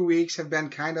last few weeks have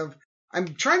been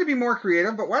I'm trying to be more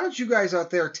creative, but why don't you guys out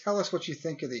there tell us what you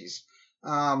think of these?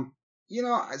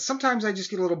 Sometimes I just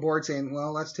get a little bored saying,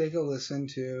 well, let's take a listen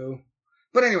to...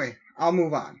 But anyway, I'll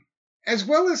move on. As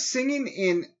well as singing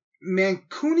in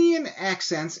Mancunian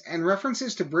accents and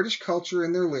references to British culture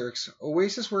in their lyrics,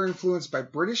 Oasis were influenced by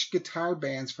British guitar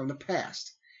bands from the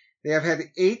past. They have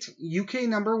had 8 UK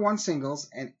 #1 singles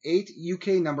and 8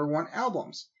 UK #1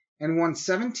 albums, and won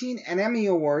 17 NME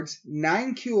Awards,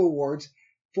 9 Q Awards,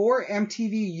 4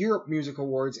 MTV Europe Music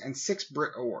Awards, and 6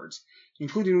 Brit Awards,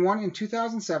 including one in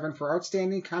 2007 for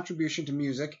Outstanding Contribution to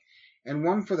Music, and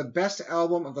one for the Best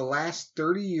Album of the Last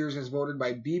 30 Years as voted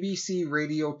by BBC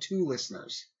Radio 2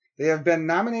 listeners. They have been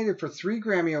nominated for 3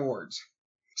 Grammy Awards.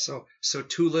 So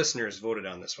 2 listeners voted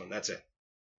on this one. That's it.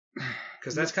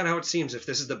 Because that's kind of how it seems. If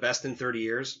this is the best in 30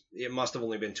 years, it must have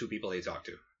only been 2 people they talked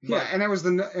to. Yeah, and it was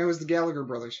the Gallagher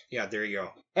brothers. Yeah, there you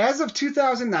go. As of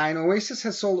 2009, Oasis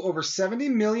has sold over 70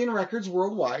 million records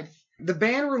worldwide. The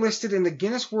band were listed in the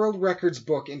Guinness World Records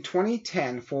book in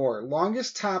 2010 for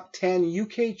longest top 10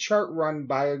 UK chart run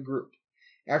by a group,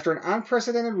 after an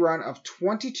unprecedented run of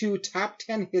 22 top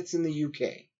 10 hits in the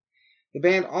UK. The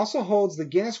band also holds the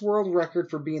Guinness World Record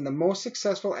for being the most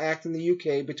successful act in the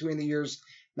UK between the years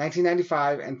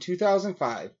 1995 and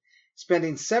 2005,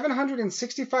 spending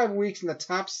 765 weeks in the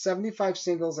top 75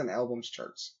 singles and albums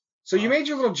charts. So you made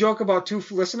your little joke about 2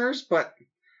 listeners, but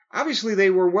obviously they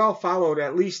were well followed,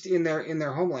 at least in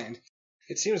their homeland.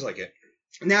 It seems like it.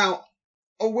 Now,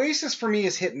 Oasis for me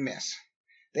is hit and miss.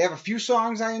 They have a few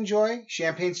songs I enjoy,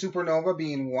 Champagne Supernova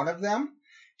being one of them,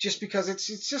 just because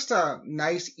it's just a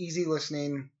nice, easy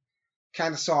listening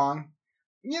kind of song.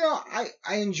 You know,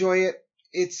 I enjoy it.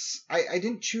 I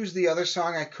didn't choose the other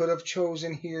song I could have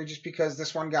chosen here just because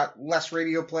this one got less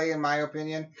radio play in my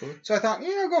opinion. Mm-hmm. So I thought,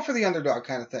 go for the underdog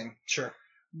kind of thing. Sure.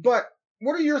 But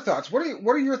what are your thoughts? What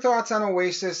are your thoughts on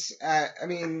Oasis? I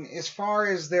mean, as far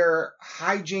as their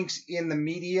hijinks in the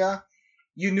media,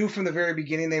 you knew from the very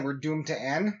beginning they were doomed to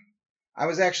end. I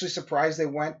was actually surprised they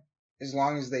went as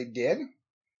long as they did.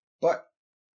 But,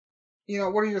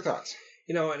 what are your thoughts?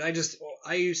 And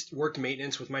I worked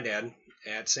maintenance with my dad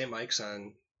at St. Mike's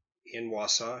in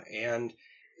Wausau, and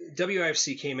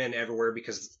WIFC came in everywhere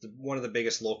because it's one of the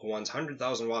biggest local ones,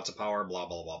 100,000 watts of power, blah,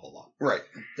 blah, blah, blah, blah. Right.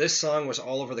 This song was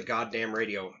all over the goddamn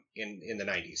radio in the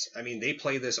 90s. I mean, they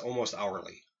play this almost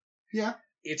hourly. Yeah.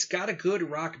 It's got a good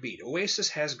rock beat. Oasis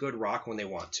has good rock when they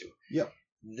want to. Yep.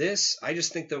 This, I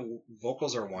just think the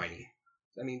vocals are whiny.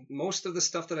 I mean, most of the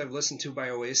stuff that I've listened to by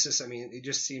Oasis, I mean, it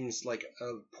just seems like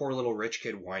a poor little rich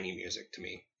kid whiny music to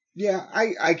me. Yeah,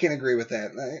 I can agree with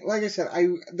that. Like I said,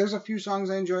 there's a few songs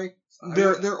I enjoy.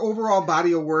 Their overall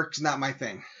body of work's not my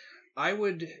thing. I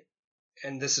would,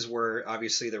 and this is where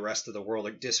obviously the rest of the world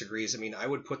disagrees. I mean, I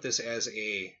would put this as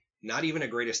not even a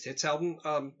greatest hits album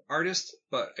artist,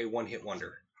 but a one-hit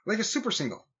wonder. Like a super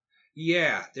single.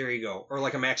 Yeah, there you go. Or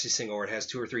like a maxi single where it has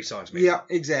 2 or 3 songs maybe. Yeah,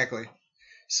 exactly.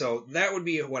 So that would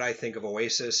be what I think of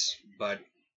Oasis, but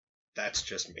that's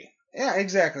just me. Yeah,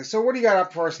 exactly. So what do you got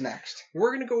up for us next? We're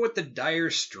going to go with the Dire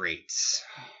Straits.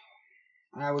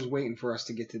 I was waiting for us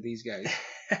to get to these guys.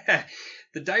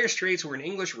 The Dire Straits were an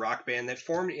English rock band that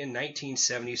formed in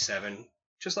 1977,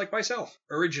 just like myself.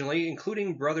 Originally,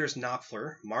 including brothers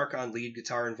Knopfler, Mark on lead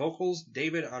guitar and vocals,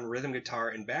 David on rhythm guitar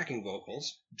and backing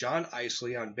vocals, John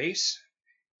Isley on bass,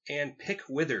 and Pick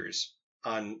Withers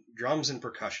on drums and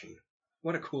percussion.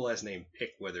 What a cool-ass name,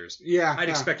 Pick Withers. Yeah. I'd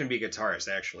expect him to be a guitarist,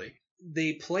 actually.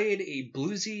 They played a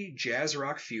bluesy jazz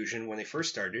rock fusion when they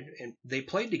first started, and they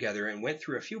played together and went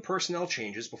through a few personnel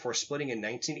changes before splitting in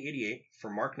 1988 for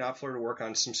Mark Knopfler to work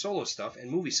on some solo stuff and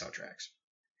movie soundtracks.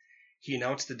 He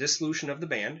announced the dissolution of the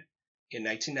band in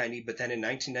 1990, but then in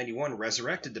 1991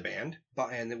 resurrected the band,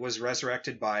 and it was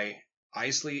resurrected by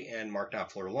Isley and Mark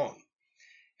Knopfler alone.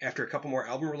 After a couple more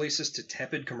album releases to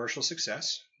tepid commercial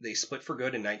success, they split for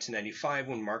good in 1995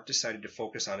 when Mark decided to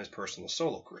focus on his personal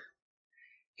solo career.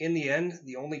 In the end,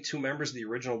 the only 2 members of the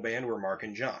original band were Mark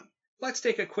and John. Let's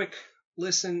take a quick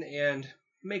listen and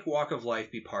make Walk of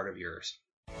Life be part of yours.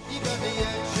 He got the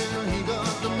action, he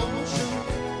got the motion.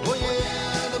 Oh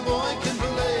yeah, the boy can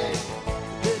play.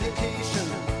 Dedication,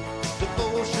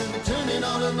 devotion, turning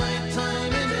on the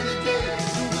nighttime into the day.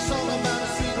 Do the song about a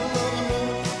sweet love and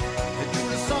road. They do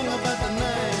the song about the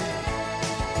night.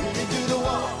 Really do the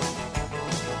walk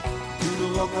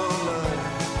of life.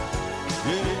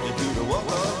 Yeah, do the walk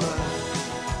of life.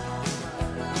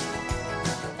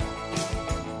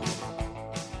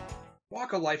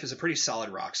 Walk of Life is a pretty solid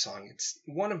rock song. It's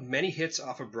one of many hits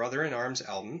off of Brother in Arms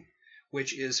album,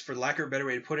 which is, for lack of a better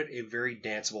way to put it, a very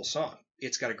danceable song.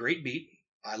 It's got a great beat.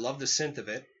 I love the synth of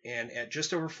it, and at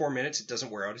just over 4 minutes, it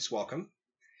doesn't wear out its welcome.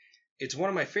 It's one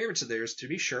of my favorites of theirs, to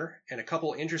be sure, and a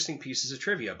couple interesting pieces of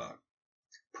trivia about.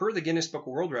 Per the Guinness Book of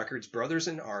World Records, Brothers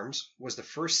in Arms was the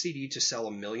first CD to sell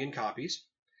 1 million copies,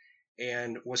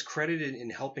 and was credited in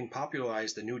helping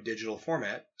popularize the new digital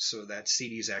format so that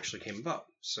CDs actually came about.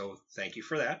 So thank you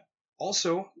for that.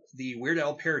 Also, the Weird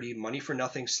Al parody Money for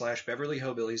Nothing / Beverly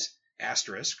Hillbillies *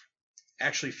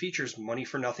 actually features Money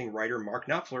for Nothing writer Mark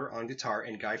Knopfler on guitar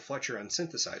and Guy Fletcher on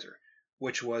synthesizer,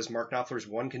 which was Mark Knopfler's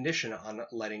one condition on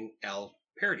letting Al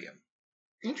parody him.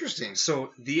 Interesting.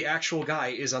 So the actual guy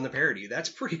is on the parody. That's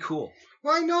pretty cool.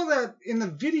 Well, I know that in the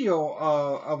video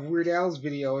of Weird Al's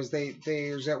video,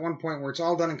 there's at one point where it's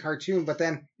all done in cartoon, but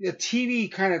then the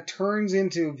TV kind of turns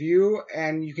into view,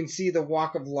 and you can see the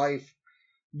Walk of Life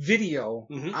video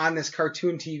on this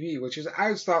cartoon TV, which is, I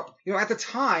always thought, at the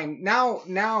time,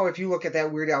 now if you look at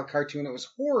that Weird Al cartoon, it was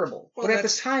horrible. Well, but at the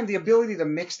time, the ability to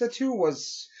mix the two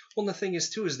was... Well, the thing is,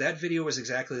 too, is that video was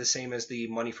exactly the same as the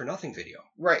Money for Nothing video.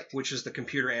 Right. Which is the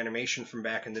computer animation from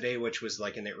back in the day, which was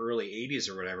like in the early 80s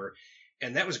or whatever.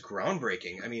 And that was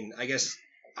groundbreaking. I mean, I guess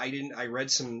I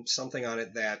read something on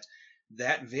it that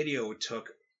video took,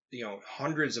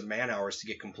 hundreds of man hours to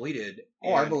get completed.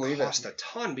 Oh, I believe it. Cost a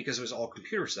ton because it was all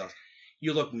computer stuff.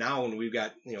 You look now and we've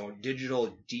got,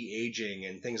 digital de-aging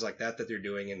and things like that they're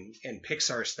doing and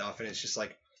Pixar stuff. And it's just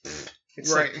like,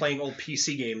 It's Right. like playing old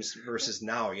PC games versus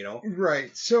now, you know?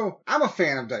 Right. So I'm a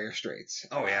fan of Dire Straits.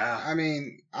 Oh, yeah. I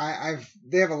mean,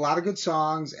 they have a lot of good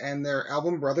songs, and their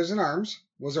album Brothers in Arms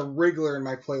was a regular in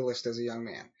my playlist as a young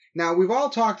man. Now, we've all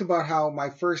talked about how my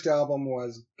first album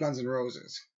was Guns N'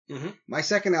 Roses. Mm-hmm. My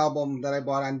second album that I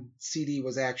bought on CD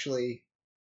was actually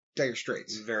Dire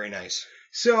Straits. Very nice.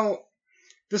 So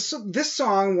this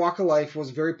song, Walk of Life,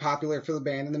 was very popular for the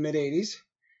band in the mid-'80s.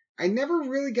 I never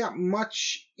really got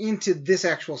much into this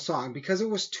actual song because it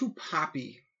was too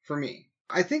poppy for me.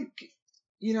 I think,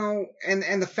 you know,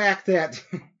 and the fact that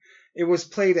it was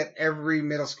played at every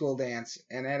middle school dance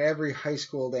and at every high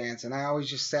school dance, and I always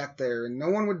just sat there and no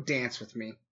one would dance with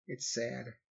me. It's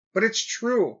sad. But it's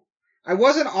true. I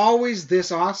wasn't always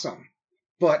this awesome.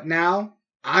 But now,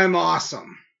 I'm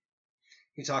awesome.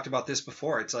 We talked about this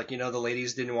before. It's like, you know, the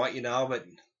ladies didn't want you now, but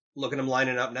look at them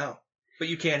lining up now. But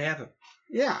you can't have them.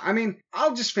 Yeah, I mean,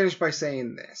 I'll just finish by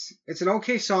saying this. It's an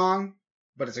okay song,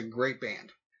 but it's a great band.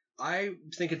 I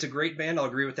think it's a great band. I'll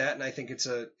agree with that, and I think it's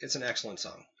an excellent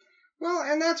song. Well,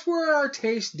 and that's where our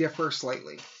tastes differ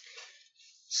slightly.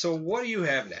 So what do you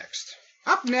have next?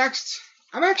 Up next,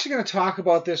 I'm actually going to talk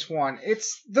about this one.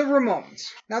 It's the Ramones.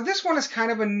 Now, this one is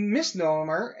kind of a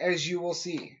misnomer, as you will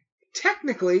see.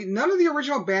 Technically, none of the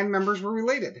original band members were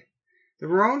related. The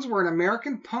Ramones were an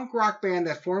American punk rock band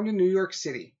that formed in New York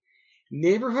City,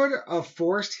 neighborhood of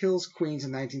Forest Hills, Queens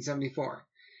in 1974.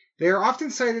 They are often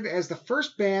cited as the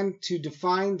first band to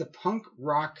define the punk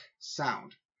rock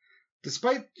sound.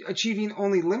 Despite achieving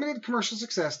only limited commercial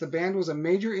success, the band was a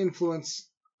major influence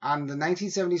on the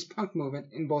 1970s punk movement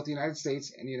in both the United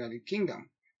States and the United Kingdom.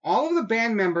 All of the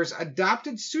band members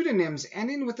adopted pseudonyms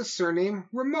ending with the surname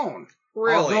Ramone,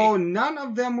 Really? although none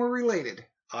of them were related.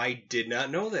 I did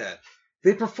not know that.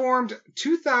 They performed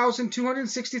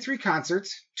 2,263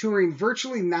 concerts, touring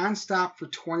virtually nonstop for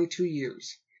 22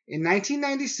 years. In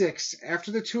 1996, after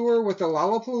the tour with the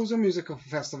Lollapalooza Musical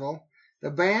Festival,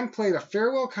 the band played a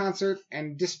farewell concert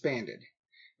and disbanded.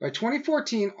 By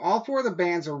 2014, all four of the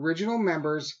band's original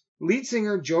members, lead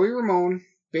singer Joey Ramone,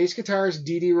 bass guitarist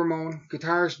Dee Dee Ramone,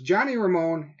 guitarist Johnny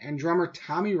Ramone, and drummer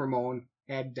Tommy Ramone,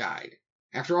 had died.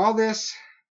 After all this,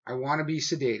 I want to be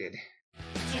sedated.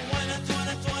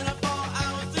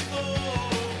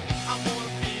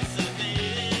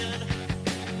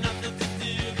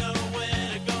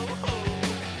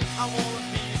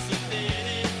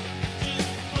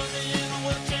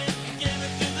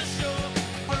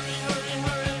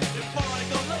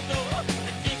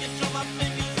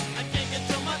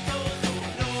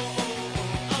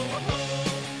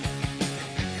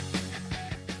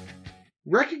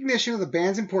 Recognition of the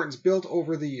band's importance built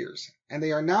over the years, and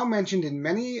they are now mentioned in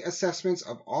many assessments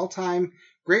of all-time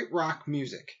great rock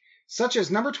music, such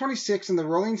as number 26 in the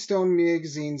Rolling Stone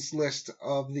magazine's list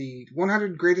of the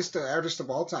 100 greatest artists of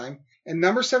all time, and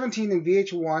number 17 in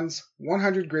VH1's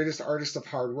 100 greatest artists of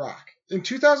hard rock. In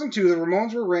 2002, the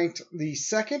Ramones were ranked the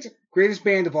second greatest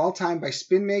band of all time by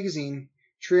Spin magazine,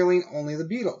 trailing only the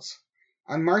Beatles.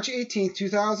 On March 18,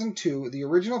 2002, the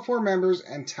original four members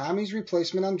and Tommy's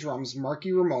replacement on drums,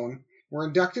 Marky Ramone, were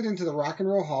inducted into the Rock and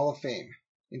Roll Hall of Fame.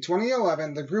 In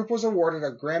 2011, the group was awarded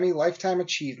a Grammy Lifetime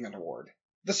Achievement Award.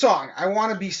 The song, I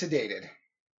Want to Be Sedated.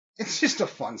 It's just a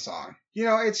fun song. You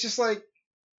know, it's just like,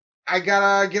 I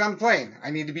gotta get on the plane.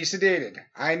 I need to be sedated.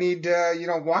 I need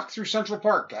to, walk through Central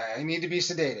Park. I need to be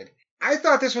sedated. I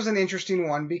thought this was an interesting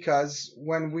one because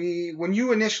when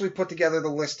you initially put together the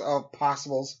list of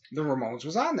possibles, the Ramones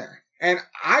was on there. And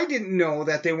I didn't know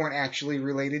that they weren't actually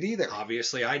related either.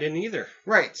 Obviously, I didn't either.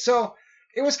 Right. So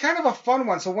it was kind of a fun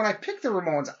one. So when I picked the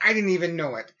Ramones, I didn't even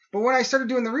know it. But when I started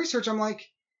doing the research, I'm like,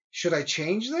 should I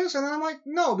change this? And then I'm like,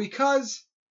 no, because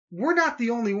we're not the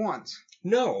only ones.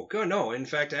 No. In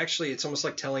fact, actually, it's almost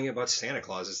like telling about Santa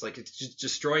Claus. It's like it's just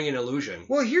destroying an illusion.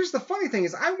 Well, here's the funny thing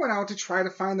is I went out to try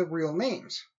to find the real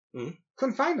names. Mm-hmm.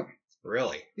 Couldn't find them.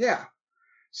 Really? Yeah.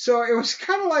 So it was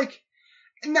kind of like,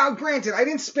 now granted, I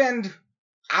didn't spend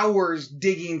hours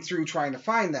digging through trying to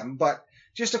find them, but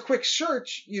just a quick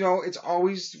search, it's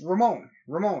always Ramone.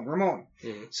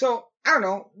 Mm-hmm. So, I don't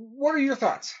know. What are your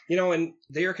thoughts? And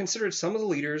they are considered some of the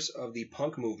leaders of the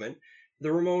punk movement. The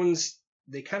Ramones,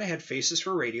 they kind of had faces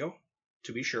for radio,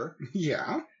 to be sure.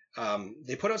 Yeah.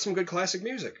 They put out some good classic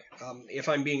music. If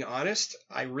I'm being honest,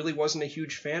 I really wasn't a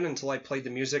huge fan until I played the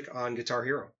music on Guitar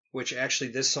Hero, which actually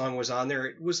this song was on there.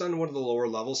 It was on one of the lower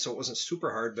levels, so it wasn't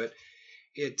super hard, but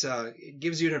it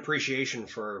gives you an appreciation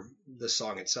for the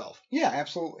song itself. Yeah,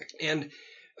 absolutely. And,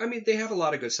 I mean, they have a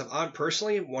lot of good stuff.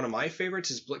 Personally, one of my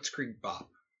favorites is Blitzkrieg Bop.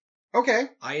 Okay.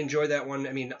 I enjoy that one.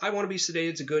 I mean, I Want to Be Sedated.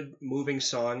 It's a good moving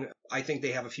song. I think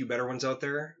they have a few better ones out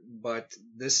there, but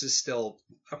this is still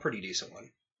a pretty decent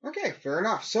one. Okay, fair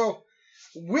enough. So,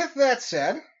 with that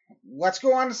said, let's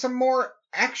go on to some more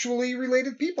actually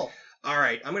related people. All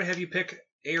right, I'm going to have you pick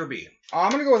A or B.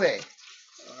 I'm going to go with A.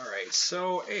 All right,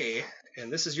 so A,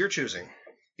 and this is your choosing,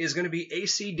 is going to be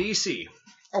AC/DC.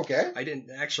 Okay. I didn't,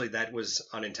 actually, that was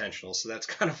unintentional, so that's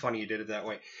kind of funny you did it that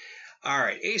way. All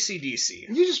right, AC/DC.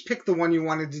 You just picked the one you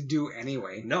wanted to do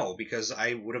anyway. No, because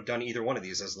I would have done either one of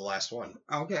these as the last one.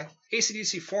 Okay.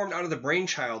 AC/DC formed out of the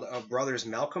brainchild of brothers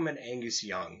Malcolm and Angus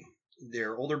Young.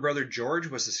 Their older brother George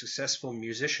was a successful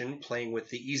musician playing with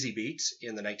the Easy Beats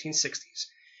in the 1960s,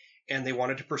 and they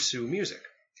wanted to pursue music.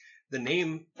 The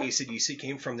name AC/DC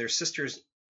came from their sister's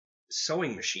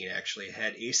sewing machine, actually. It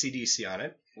had AC/DC on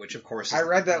it, which of course is I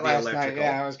read that the last night. electrical.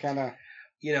 Yeah, I was kind of...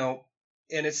 You know,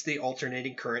 and it's the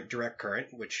alternating current, direct current,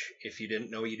 which if you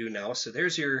didn't know, you do now. So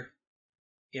there's your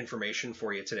information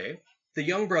for you today. The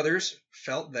Young brothers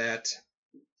felt that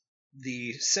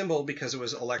the symbol, because it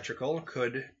was electrical,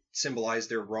 could symbolize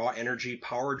their raw energy,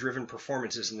 power-driven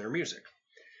performances in their music.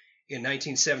 In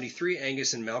 1973,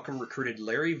 Angus and Malcolm recruited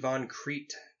Larry Von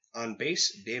Crete on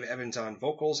bass, Dave Evans on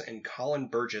vocals, and Colin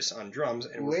Burgess on drums.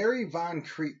 And Larry Von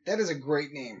Crete. That is a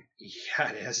great name.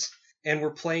 Yeah, it is. And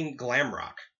we're playing glam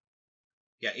rock.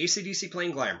 Yeah, AC/DC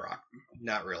playing glam rock.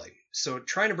 Not really. So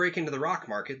trying to break into the rock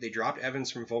market, they dropped Evans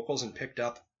from vocals and picked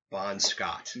up Bon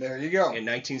Scott There you go. in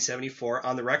 1974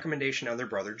 on the recommendation of their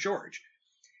brother George.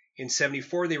 In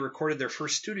 74, they recorded their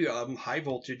first studio album, High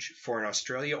Voltage, for an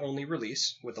Australia-only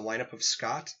release with a lineup of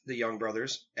Scott, the Young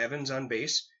brothers, Evans on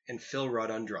bass, and Phil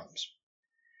Rudd on drums.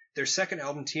 Their second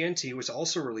album, TNT, was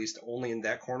also released only in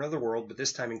that corner of the world, but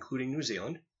this time including New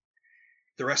Zealand.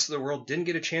 The rest of the world didn't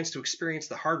get a chance to experience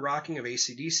the hard rocking of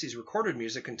AC/DC's recorded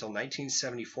music until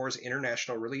 1974's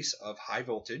international release of High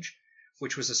Voltage,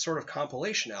 which was a sort of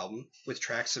compilation album with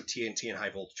tracks of TNT and High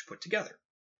Voltage put together.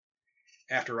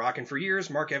 After rocking for years,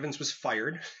 Mark Evans was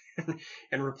fired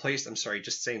and replaced, I'm sorry,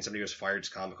 just saying somebody was fired is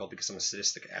comical because I'm a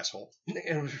sadistic asshole,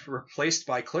 and was replaced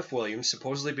by Cliff Williams,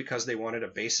 supposedly because they wanted a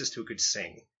bassist who could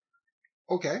sing.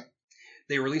 Okay.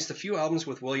 They released a few albums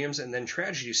with Williams, and then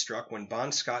tragedy struck when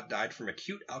Bon Scott died from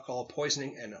acute alcohol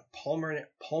poisoning and a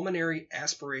pulmonary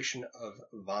aspiration of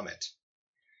vomit.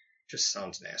 Just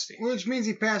sounds nasty. Which means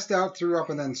he passed out, threw up,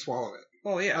 and then swallowed it.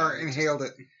 Oh, yeah. Or inhaled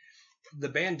it. The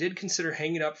band did consider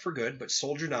hanging up for good, but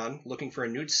soldiered on, looking for a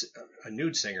nude singer. A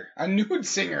nude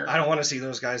singer. I don't want to see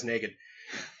those guys naked.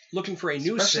 Looking for a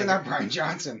new Especially singer. not Brian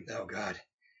Johnson. Oh, God.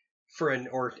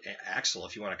 Or Axl,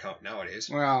 if you want to count nowadays.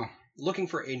 Well, Looking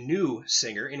for a new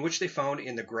singer, in which they found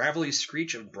in the gravelly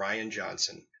screech of Brian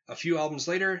Johnson. A few albums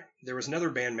later, there was another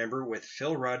band member with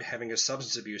Phil Rudd having a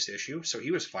substance abuse issue, so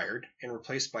he was fired and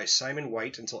replaced by Simon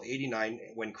White until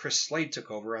 89, when Chris Slade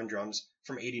took over on drums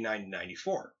from 89 to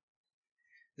 94.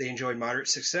 They enjoyed moderate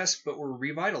success, but were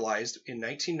revitalized in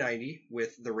 1990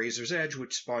 with The Razor's Edge,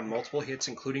 which spawned multiple hits,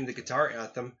 including the guitar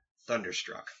anthem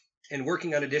Thunderstruck, and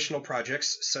working on additional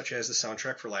projects such as the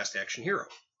soundtrack for Last Action Hero.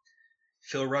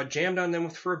 Phil Rudd jammed on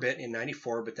them for a bit in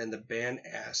 94, but then the band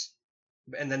asked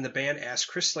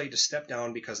Chris Slade to step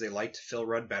down because they liked Phil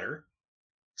Rudd better.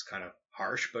 It's kind of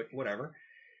harsh, but whatever.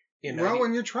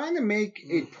 when you're trying to make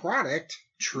a product,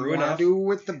 True you enough. want to do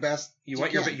with the best You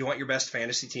want your best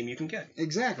fantasy team you can get.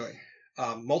 Exactly.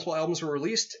 Multiple albums were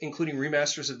released, including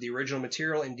remasters of the original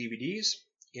material and DVDs.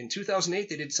 In 2008,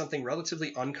 they did something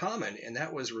relatively uncommon, and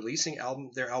that was releasing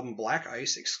their album Black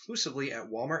Ice exclusively at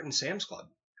Walmart and Sam's Club.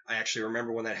 I actually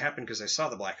remember when that happened because I saw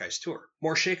the Black Ice tour.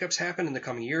 More shakeups happened in the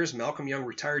coming years. Malcolm Young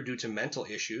retired due to mental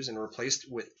issues and replaced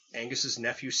with Angus's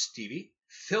nephew Stevie.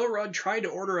 Phil Rudd tried to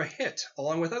order a hit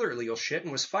along with other illegal shit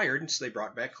and was fired, so they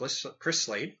brought back Chris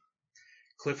Slade.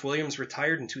 Cliff Williams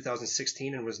retired in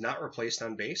 2016 and was not replaced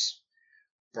on bass.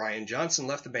 Brian Johnson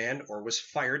left the band, or was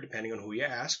fired, depending on who you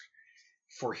ask,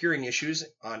 for hearing issues.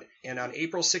 On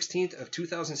April 16th of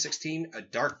 2016, a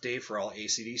dark day for all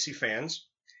AC/DC fans,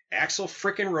 Axl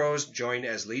frickin' Rose joined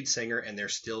as lead singer, and they're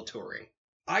still touring.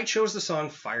 I chose the song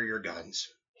Fire Your Guns.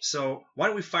 So why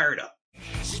don't we fire it up?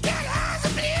 She's got eyes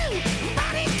of blue,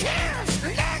 body curves,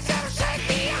 legs that'll shake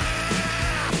the earth.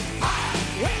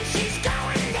 When she's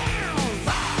going down,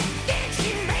 then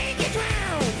she make you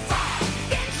drown.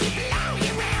 Then she blow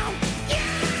you round.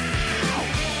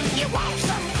 You want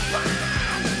some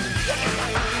fun? You gotta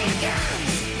fire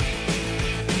guns.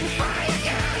 Fire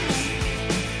guns.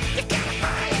 You gotta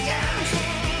fire guns.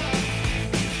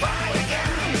 Fire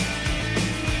guns.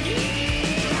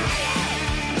 Yeah.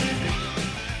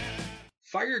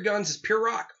 Fire Your Guns is pure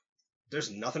rock. there's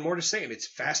nothing more to say. It's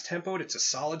fast-tempoed. It's a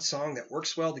solid song that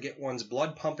works well to get one's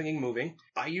blood pumping and moving.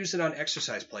 I use it on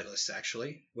exercise playlists,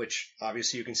 actually, which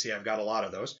obviously you can see I've got a lot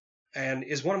of those, and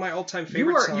is one of my all-time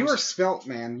favorite songs. You are svelte,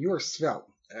 man. You are svelte.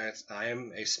 I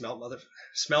am a smelt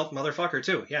motherfucker,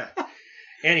 too, yeah.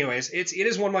 Anyways, it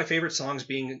is one of my favorite songs,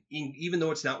 even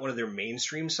though it's not one of their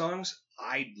mainstream songs.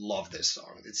 I love this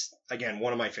song. It's, again,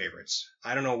 one of my favorites.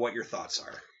 I don't know what your thoughts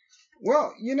are.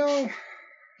 Well,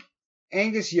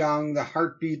 Angus Young, the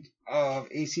heartbeat of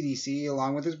AC/DC,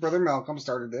 along with his brother Malcolm,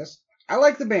 started this. I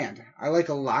like the band. I like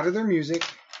a lot of their music.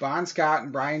 Bon Scott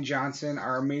and Brian Johnson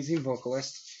are amazing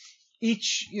vocalists,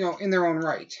 each, in their own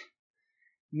right.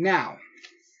 Now,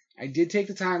 I did take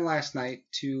the time last night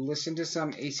to listen to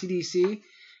some AC/DC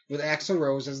with Axl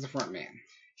Rose as the front man.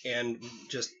 And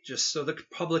just so the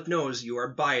public knows, you are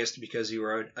biased because you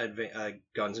are a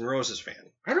Guns N' Roses fan.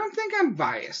 I don't think I'm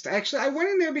biased. Actually, I went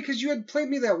in there because you had played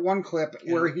me that one clip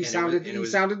where he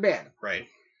sounded bad. Right.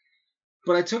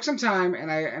 But I took some time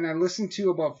and I listened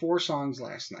to about 4 songs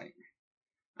last night.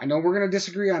 I know we're going to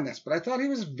disagree on this, but I thought he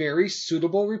was a very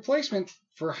suitable replacement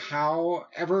for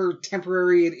however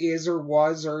temporary it is or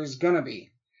was or is going to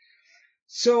be.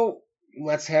 So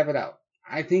let's have it out.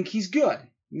 I think he's good.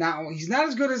 Now, he's not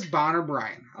as good as Bon or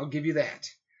Brian. I'll give you that.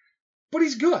 But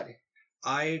he's good.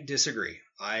 I disagree.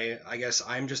 I guess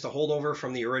I'm just a holdover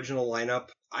from the original lineup.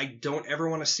 I don't ever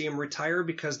want to see him retire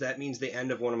because that means the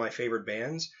end of one of my favorite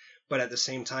bands. But at the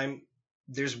same time,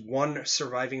 there's one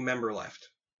surviving member left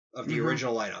of the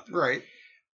original lineup. Right.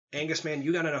 Angus, man,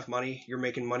 you got enough money. You're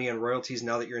making money on royalties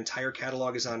now that your entire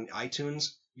catalog is on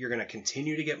iTunes. You're going to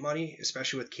continue to get money,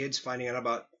 especially with kids finding out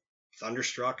about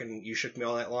Thunderstruck and You Shook Me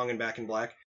All Night Long and Back in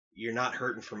Black. You're not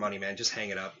hurting for money, man. Just hang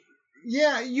it up.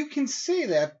 Yeah, you can say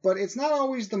that, but it's not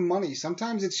always the money.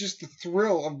 Sometimes it's just the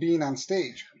thrill of being on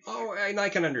stage. Oh, and I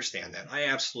can understand that. I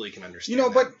absolutely can understand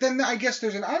that. But then I guess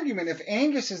there's an argument. If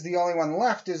Angus is the only one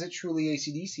left, is it truly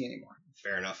AC/DC anymore?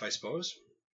 Fair enough, I suppose.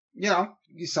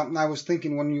 Something I was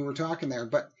thinking when you were talking there.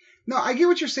 But, no, I get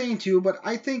what you're saying, too, but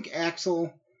I think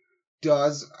Axl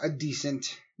does a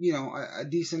decent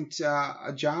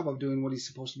job of doing what he's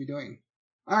supposed to be doing.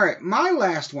 All right, my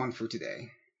last one for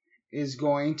today is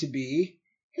going to be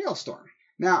Halestorm.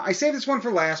 Now, I saved this one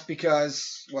for last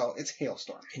because, well, it's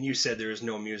Halestorm. And you said there is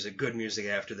no good music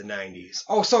after the 90s.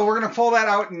 Oh, so we're going to pull that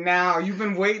out now. You've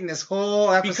been waiting this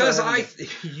whole episode.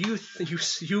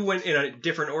 Because you went in a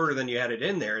different order than you had it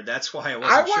in there. That's why I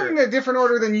wasn't sure. I went in a different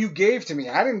order than you gave to me.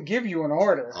 I didn't give you an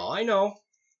order. Oh, I know.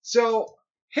 So,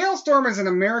 Halestorm is an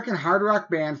American hard rock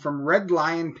band from Red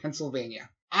Lion, Pennsylvania.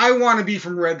 I want to be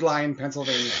from Red Lion,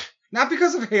 Pennsylvania. Not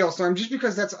because of Halestorm, just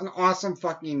because that's an awesome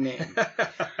fucking name.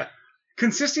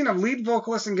 Consisting of lead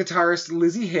vocalist and guitarist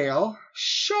Lizzie Hale,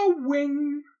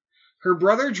 showing her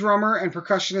brother drummer and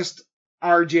percussionist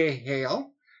R.J.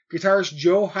 Hale, guitarist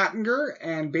Joe Hottinger,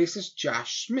 and bassist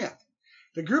Josh Smith.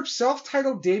 The group's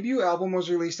self-titled debut album was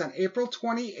released on April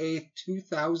 28,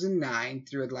 2009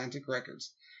 through Atlantic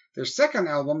Records. Their second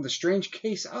album, The Strange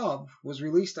Case Of, was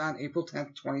released on April 10,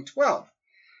 2012.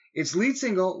 Its lead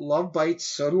single, Love Bites,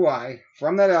 So Do I,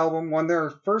 from that album won their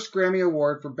first Grammy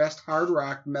Award for Best Hard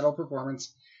Rock Metal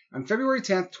Performance on February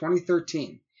 10th,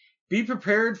 2013. Be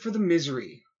prepared for the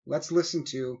misery. Let's listen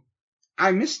to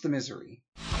I Miss the Misery.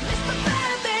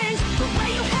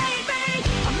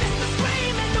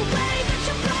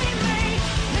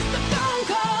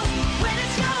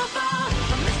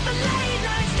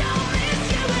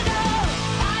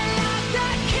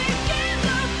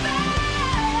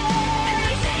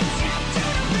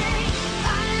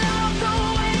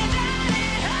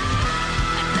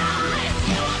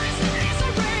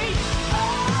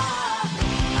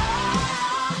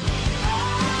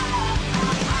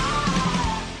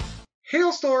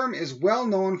 Halestorm is well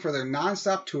known for their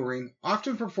non-stop touring,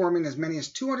 often performing as many as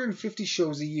 250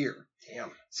 shows a year.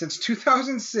 Damn. Since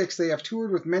 2006, they have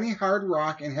toured with many hard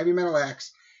rock and heavy metal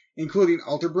acts, including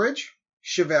Alter Bridge,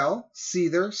 Chevelle,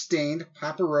 Seether, Stained,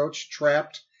 Papa Roach,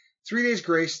 Trapped, 3 Days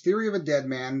Grace, Theory of a Dead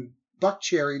Man, Buck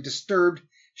Cherry, Disturbed,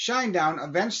 Shinedown,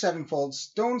 Avenged Sevenfold,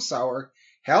 Stone Sour,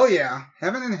 Hell Yeah,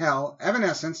 Heaven and Hell,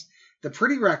 Evanescence, The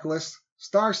Pretty Reckless,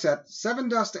 Starset, Seven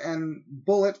Dust, and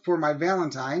Bullet for My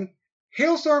Valentine.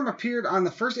 Halestorm appeared on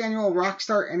the first annual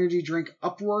Rockstar Energy Drink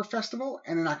Uproar Festival,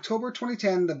 and in October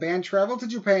 2010, the band traveled to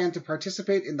Japan to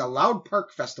participate in the Loud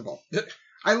Park Festival.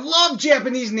 I love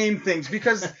Japanese name things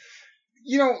because,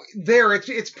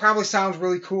 it probably sounds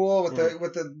really cool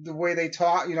with the way they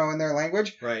talk, in their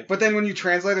language. Right. But then when you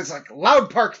translate it, it's like Loud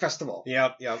Park Festival.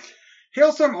 Yep.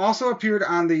 Halestorm also appeared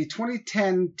on the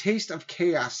 2010 Taste of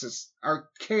Chaos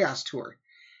tour.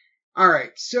 All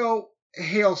right, so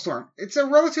Hailstorm. It's a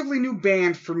relatively new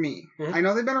band for me. Mhm. I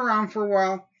know they've been around for a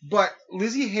while, but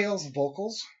Lizzie Hale's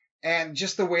vocals and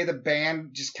just the way the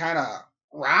band just kind of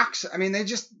rocks. I mean,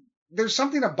 there's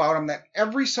something about them that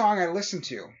every song I listen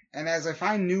to, and as I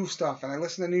find new stuff and I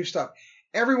listen to new stuff,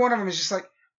 every one of them is just like,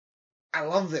 I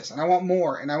love this and I want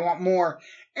more and I want more.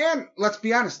 And let's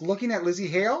be honest, looking at Lizzie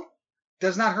Hale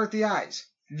does not hurt the eyes.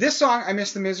 This song, I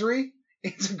Miss the Misery,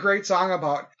 it's a great song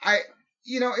about,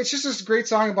 it's just this great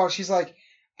song about, she's like,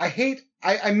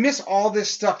 I miss all this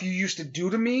stuff you used to do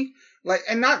to me. Like,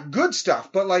 and not good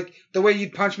stuff, but like the way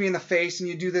you'd punch me in the face and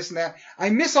you do this and that.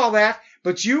 I miss all that,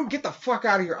 but you get the fuck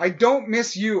out of here. I don't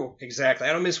miss you. Exactly.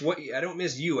 I don't miss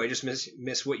you. I just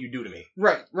miss what you do to me.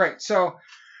 Right. So,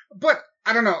 but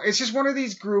I don't know. It's just one of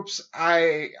these groups.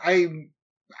 I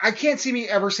can't see me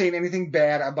ever saying anything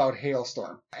bad about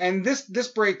Hailstorm. And this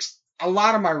breaks a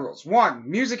lot of my rules. 1,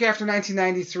 music after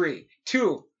 1993.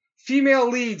 2, female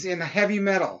leads in heavy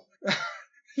metal.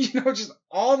 Just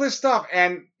all this stuff.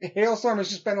 And Hailstorm has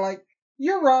just been like,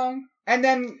 you're wrong. And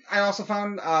then I also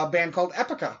found a band called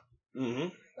Epica. Mm-hmm.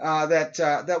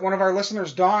 That one of our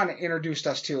listeners, Dawn, introduced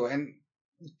us to. And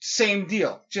same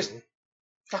deal. Just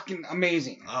fucking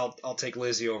amazing. I'll take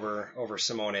Lizzie over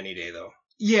Simone any day, though.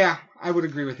 Yeah, I would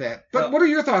agree with that. But what are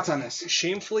your thoughts on this?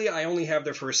 Shamefully, I only have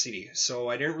their first CD, so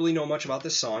I didn't really know much about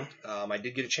this song. I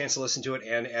did get a chance to listen to it,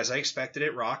 and as I expected,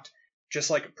 it rocked. Just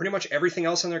like pretty much everything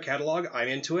else on their catalog, I'm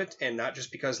into it, and not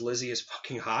just because Lizzie is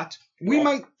fucking hot. We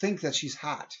might think that she's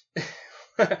hot.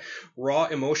 Raw,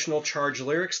 emotional, charged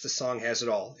lyrics, the song has it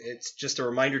all. It's just a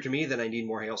reminder to me that I need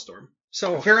more Hailstorm.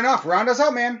 So, fair enough. Round us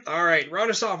out, man. All right,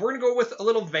 round us off. We're going to go with a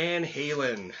little Van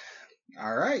Halen.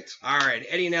 All right,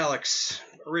 Eddie and Alex,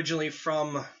 originally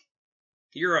from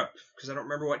Europe, because I don't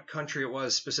remember what country it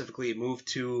was specifically, moved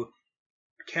to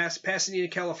Pasadena,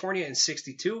 California in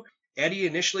 '62. Eddie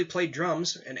initially played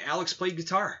drums, and Alex played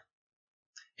guitar.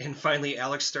 And finally,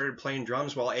 Alex started playing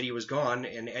drums while Eddie was gone,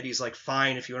 and Eddie's like,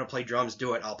 fine, if you want to play drums,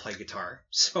 do it, I'll play guitar.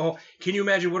 So, can you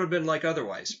imagine what it would have been like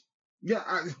otherwise? Yeah,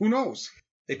 who knows?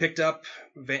 They picked up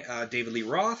David Lee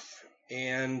Roth,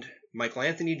 and Michael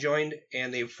Anthony joined,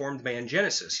 and they formed the band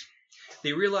Genesis.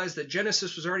 They realized that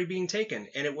Genesis was already being taken,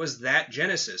 and it was that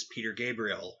Genesis, Peter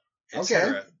Gabriel,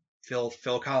 etc.,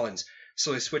 Phil Collins.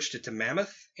 So they switched it to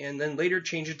Mammoth, and then later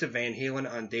changed it to Van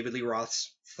Halen on David Lee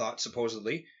Roth's thought,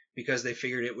 supposedly, because they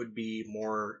figured it would be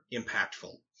more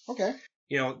impactful. Okay.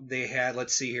 They had,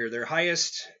 let's see here, their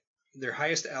highest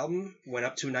album went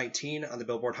up to 19 on the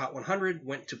Billboard Hot 100,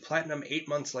 went to platinum 8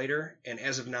 months later, and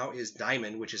as of now is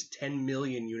Diamond, which is 10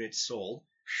 million units sold,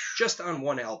 just on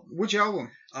one album. Which album?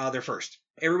 Their first.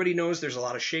 Everybody knows there's a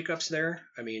lot of shakeups there.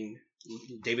 I mean,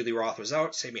 David Lee Roth was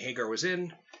out, Sammy Hagar was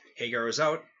in, Hagar was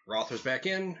out, Roth was back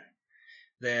in.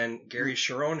 Then Gary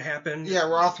Sharon happened. Yeah,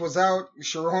 Roth was out.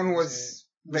 Sharon was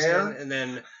there. And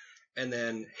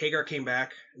then Hagar came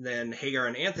back. Then Hagar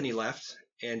and Anthony left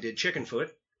and did Chickenfoot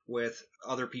with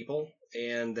other people.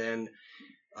 And then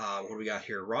what do we got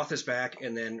here? Roth is back.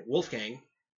 And then Wolfgang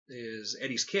is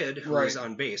Eddie's kid, who is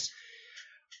on bass.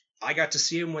 I got to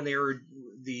see him when they were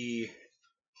the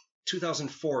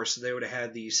 2004, so they would have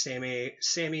had the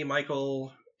Sammy,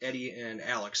 Michael, Eddie, and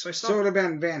Alex. So it would have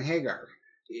been Van Hagar.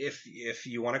 If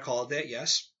you want to call it that,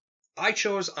 yes. I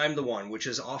chose I'm the One, which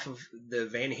is off of the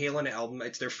Van Halen album.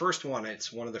 It's their first one.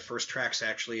 It's one of the first tracks,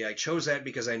 actually. I chose that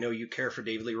because I know you care for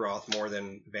David Lee Roth more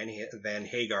than Van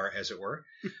Hagar, as it were.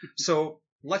 So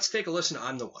let's take a listen to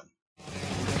I'm the One.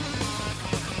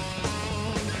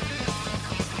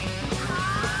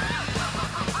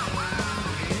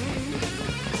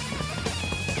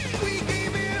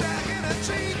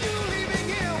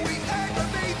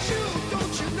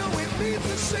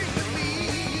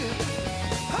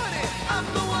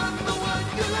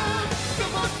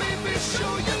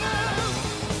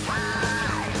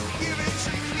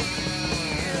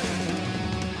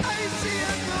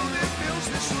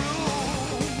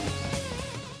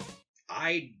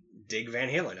 I dig Van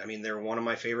Halen. I mean, they're one of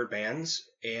my favorite bands,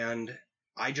 and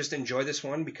I just enjoy this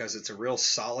one because it's a real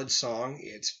solid song.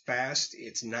 It's fast.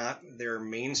 It's not their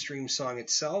mainstream song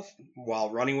itself.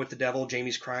 While Running with the Devil,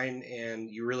 Jamie's Crying, and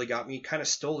You Really Got Me kind of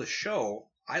stole the show,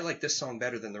 I like this song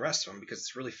better than the rest of them because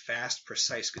it's really fast,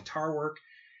 precise guitar work,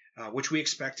 which we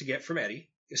expect to get from Eddie.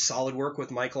 Solid work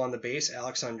with Michael on the bass,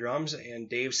 Alex on drums, and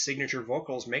Dave's signature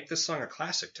vocals make this song a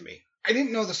classic to me. I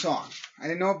didn't know the song. I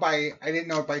didn't know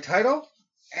it by title,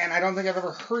 and I don't think I've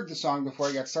ever heard the song before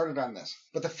I got started on this.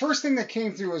 But the first thing that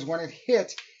came through was when it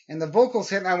hit and the vocals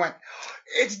hit, and I went,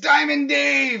 "It's Diamond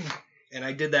Dave!" And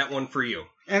I did that one for you.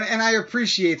 And I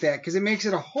appreciate that because it makes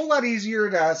it a whole lot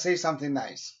easier to say something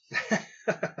nice.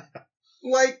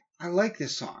 I like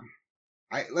this song.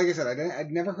 Like I said,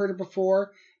 I'd never heard it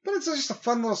before, but it's just a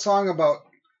fun little song about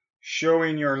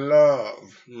showing your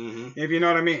love, if you know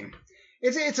what I mean.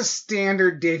 It's a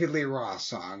standard David Lee Roth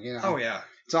song, you know. Oh, yeah.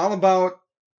 It's all about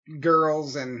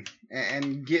girls and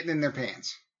getting in their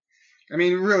pants. I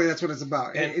mean, really, that's what it's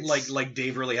about. And it's, like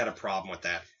Dave really had a problem with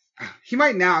that. He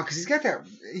might now, because he's got that.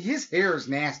 His hair is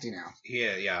nasty now.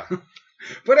 Yeah.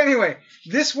 But anyway,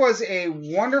 this was a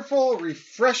wonderful,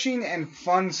 refreshing, and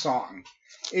fun song.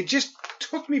 It just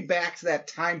took me back to that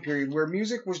time period where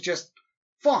music was just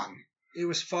fun. It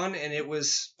was fun, and it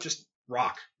was just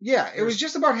rock. Yeah, it was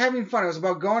just about having fun. It was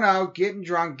about going out, getting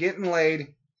drunk, getting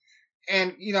laid,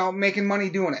 and, you know, making money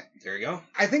doing it. There you go.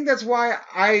 I think that's why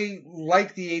I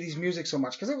like the 80s music so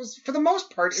much, because it was, for the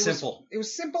most part, Simple. It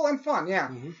was simple and fun, yeah.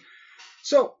 Mm-hmm.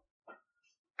 So,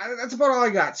 that's about all I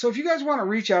got. So if you guys want to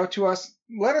reach out to us,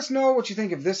 let us know what you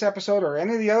think of this episode or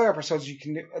any of the other episodes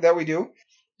that we do.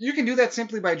 You can do that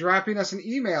simply by dropping us an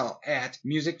email at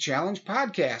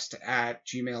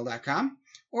musicchallengepodcast@gmail.com.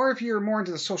 Or if you're more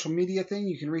into the social media thing,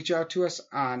 you can reach out to us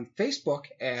on Facebook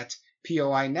at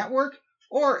POI Network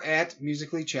or at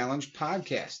Musically Challenged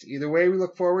Podcast. Either way, we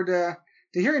look forward to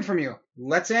hearing from you.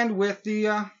 Let's end with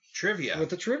the trivia. With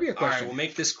the trivia All question. right, we'll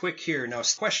make this quick here. Now,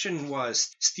 the question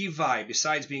was, Steve Vai,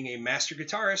 besides being a master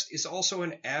guitarist, is also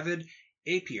an avid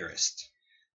apiarist.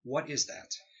 What is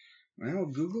that? Well,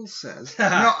 Google says.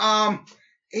 No,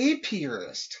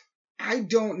 apiarist. I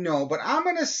don't know, but I'm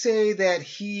going to say that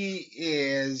he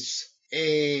is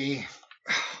a...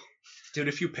 Dude,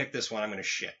 if you pick this one, I'm going to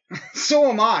shit.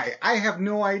 So am I. I have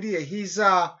no idea. He's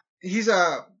a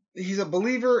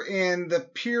believer in the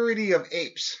purity of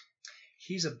apes.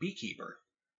 He's a beekeeper.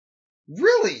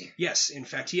 Really? Yes. In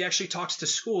fact, he actually talks to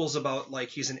schools about, like,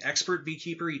 he's an expert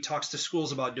beekeeper. He talks to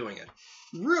schools about doing it.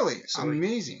 Really? So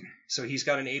amazing. So he's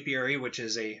got an apiary, which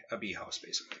is a bee house,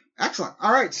 basically. Excellent.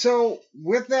 All right. So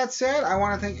with that said, I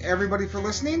want to thank everybody for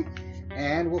listening,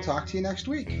 and we'll talk to you next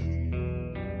week.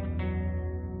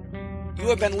 You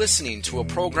have been listening to a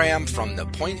program from the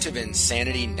Point of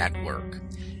Insanity Network.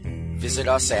 Visit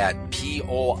us at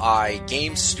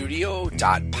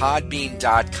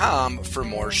poigamestudio.podbean.com for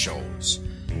more shows.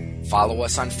 Follow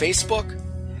us on Facebook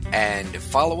and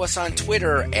follow us on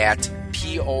Twitter at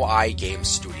POI Game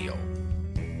Studio.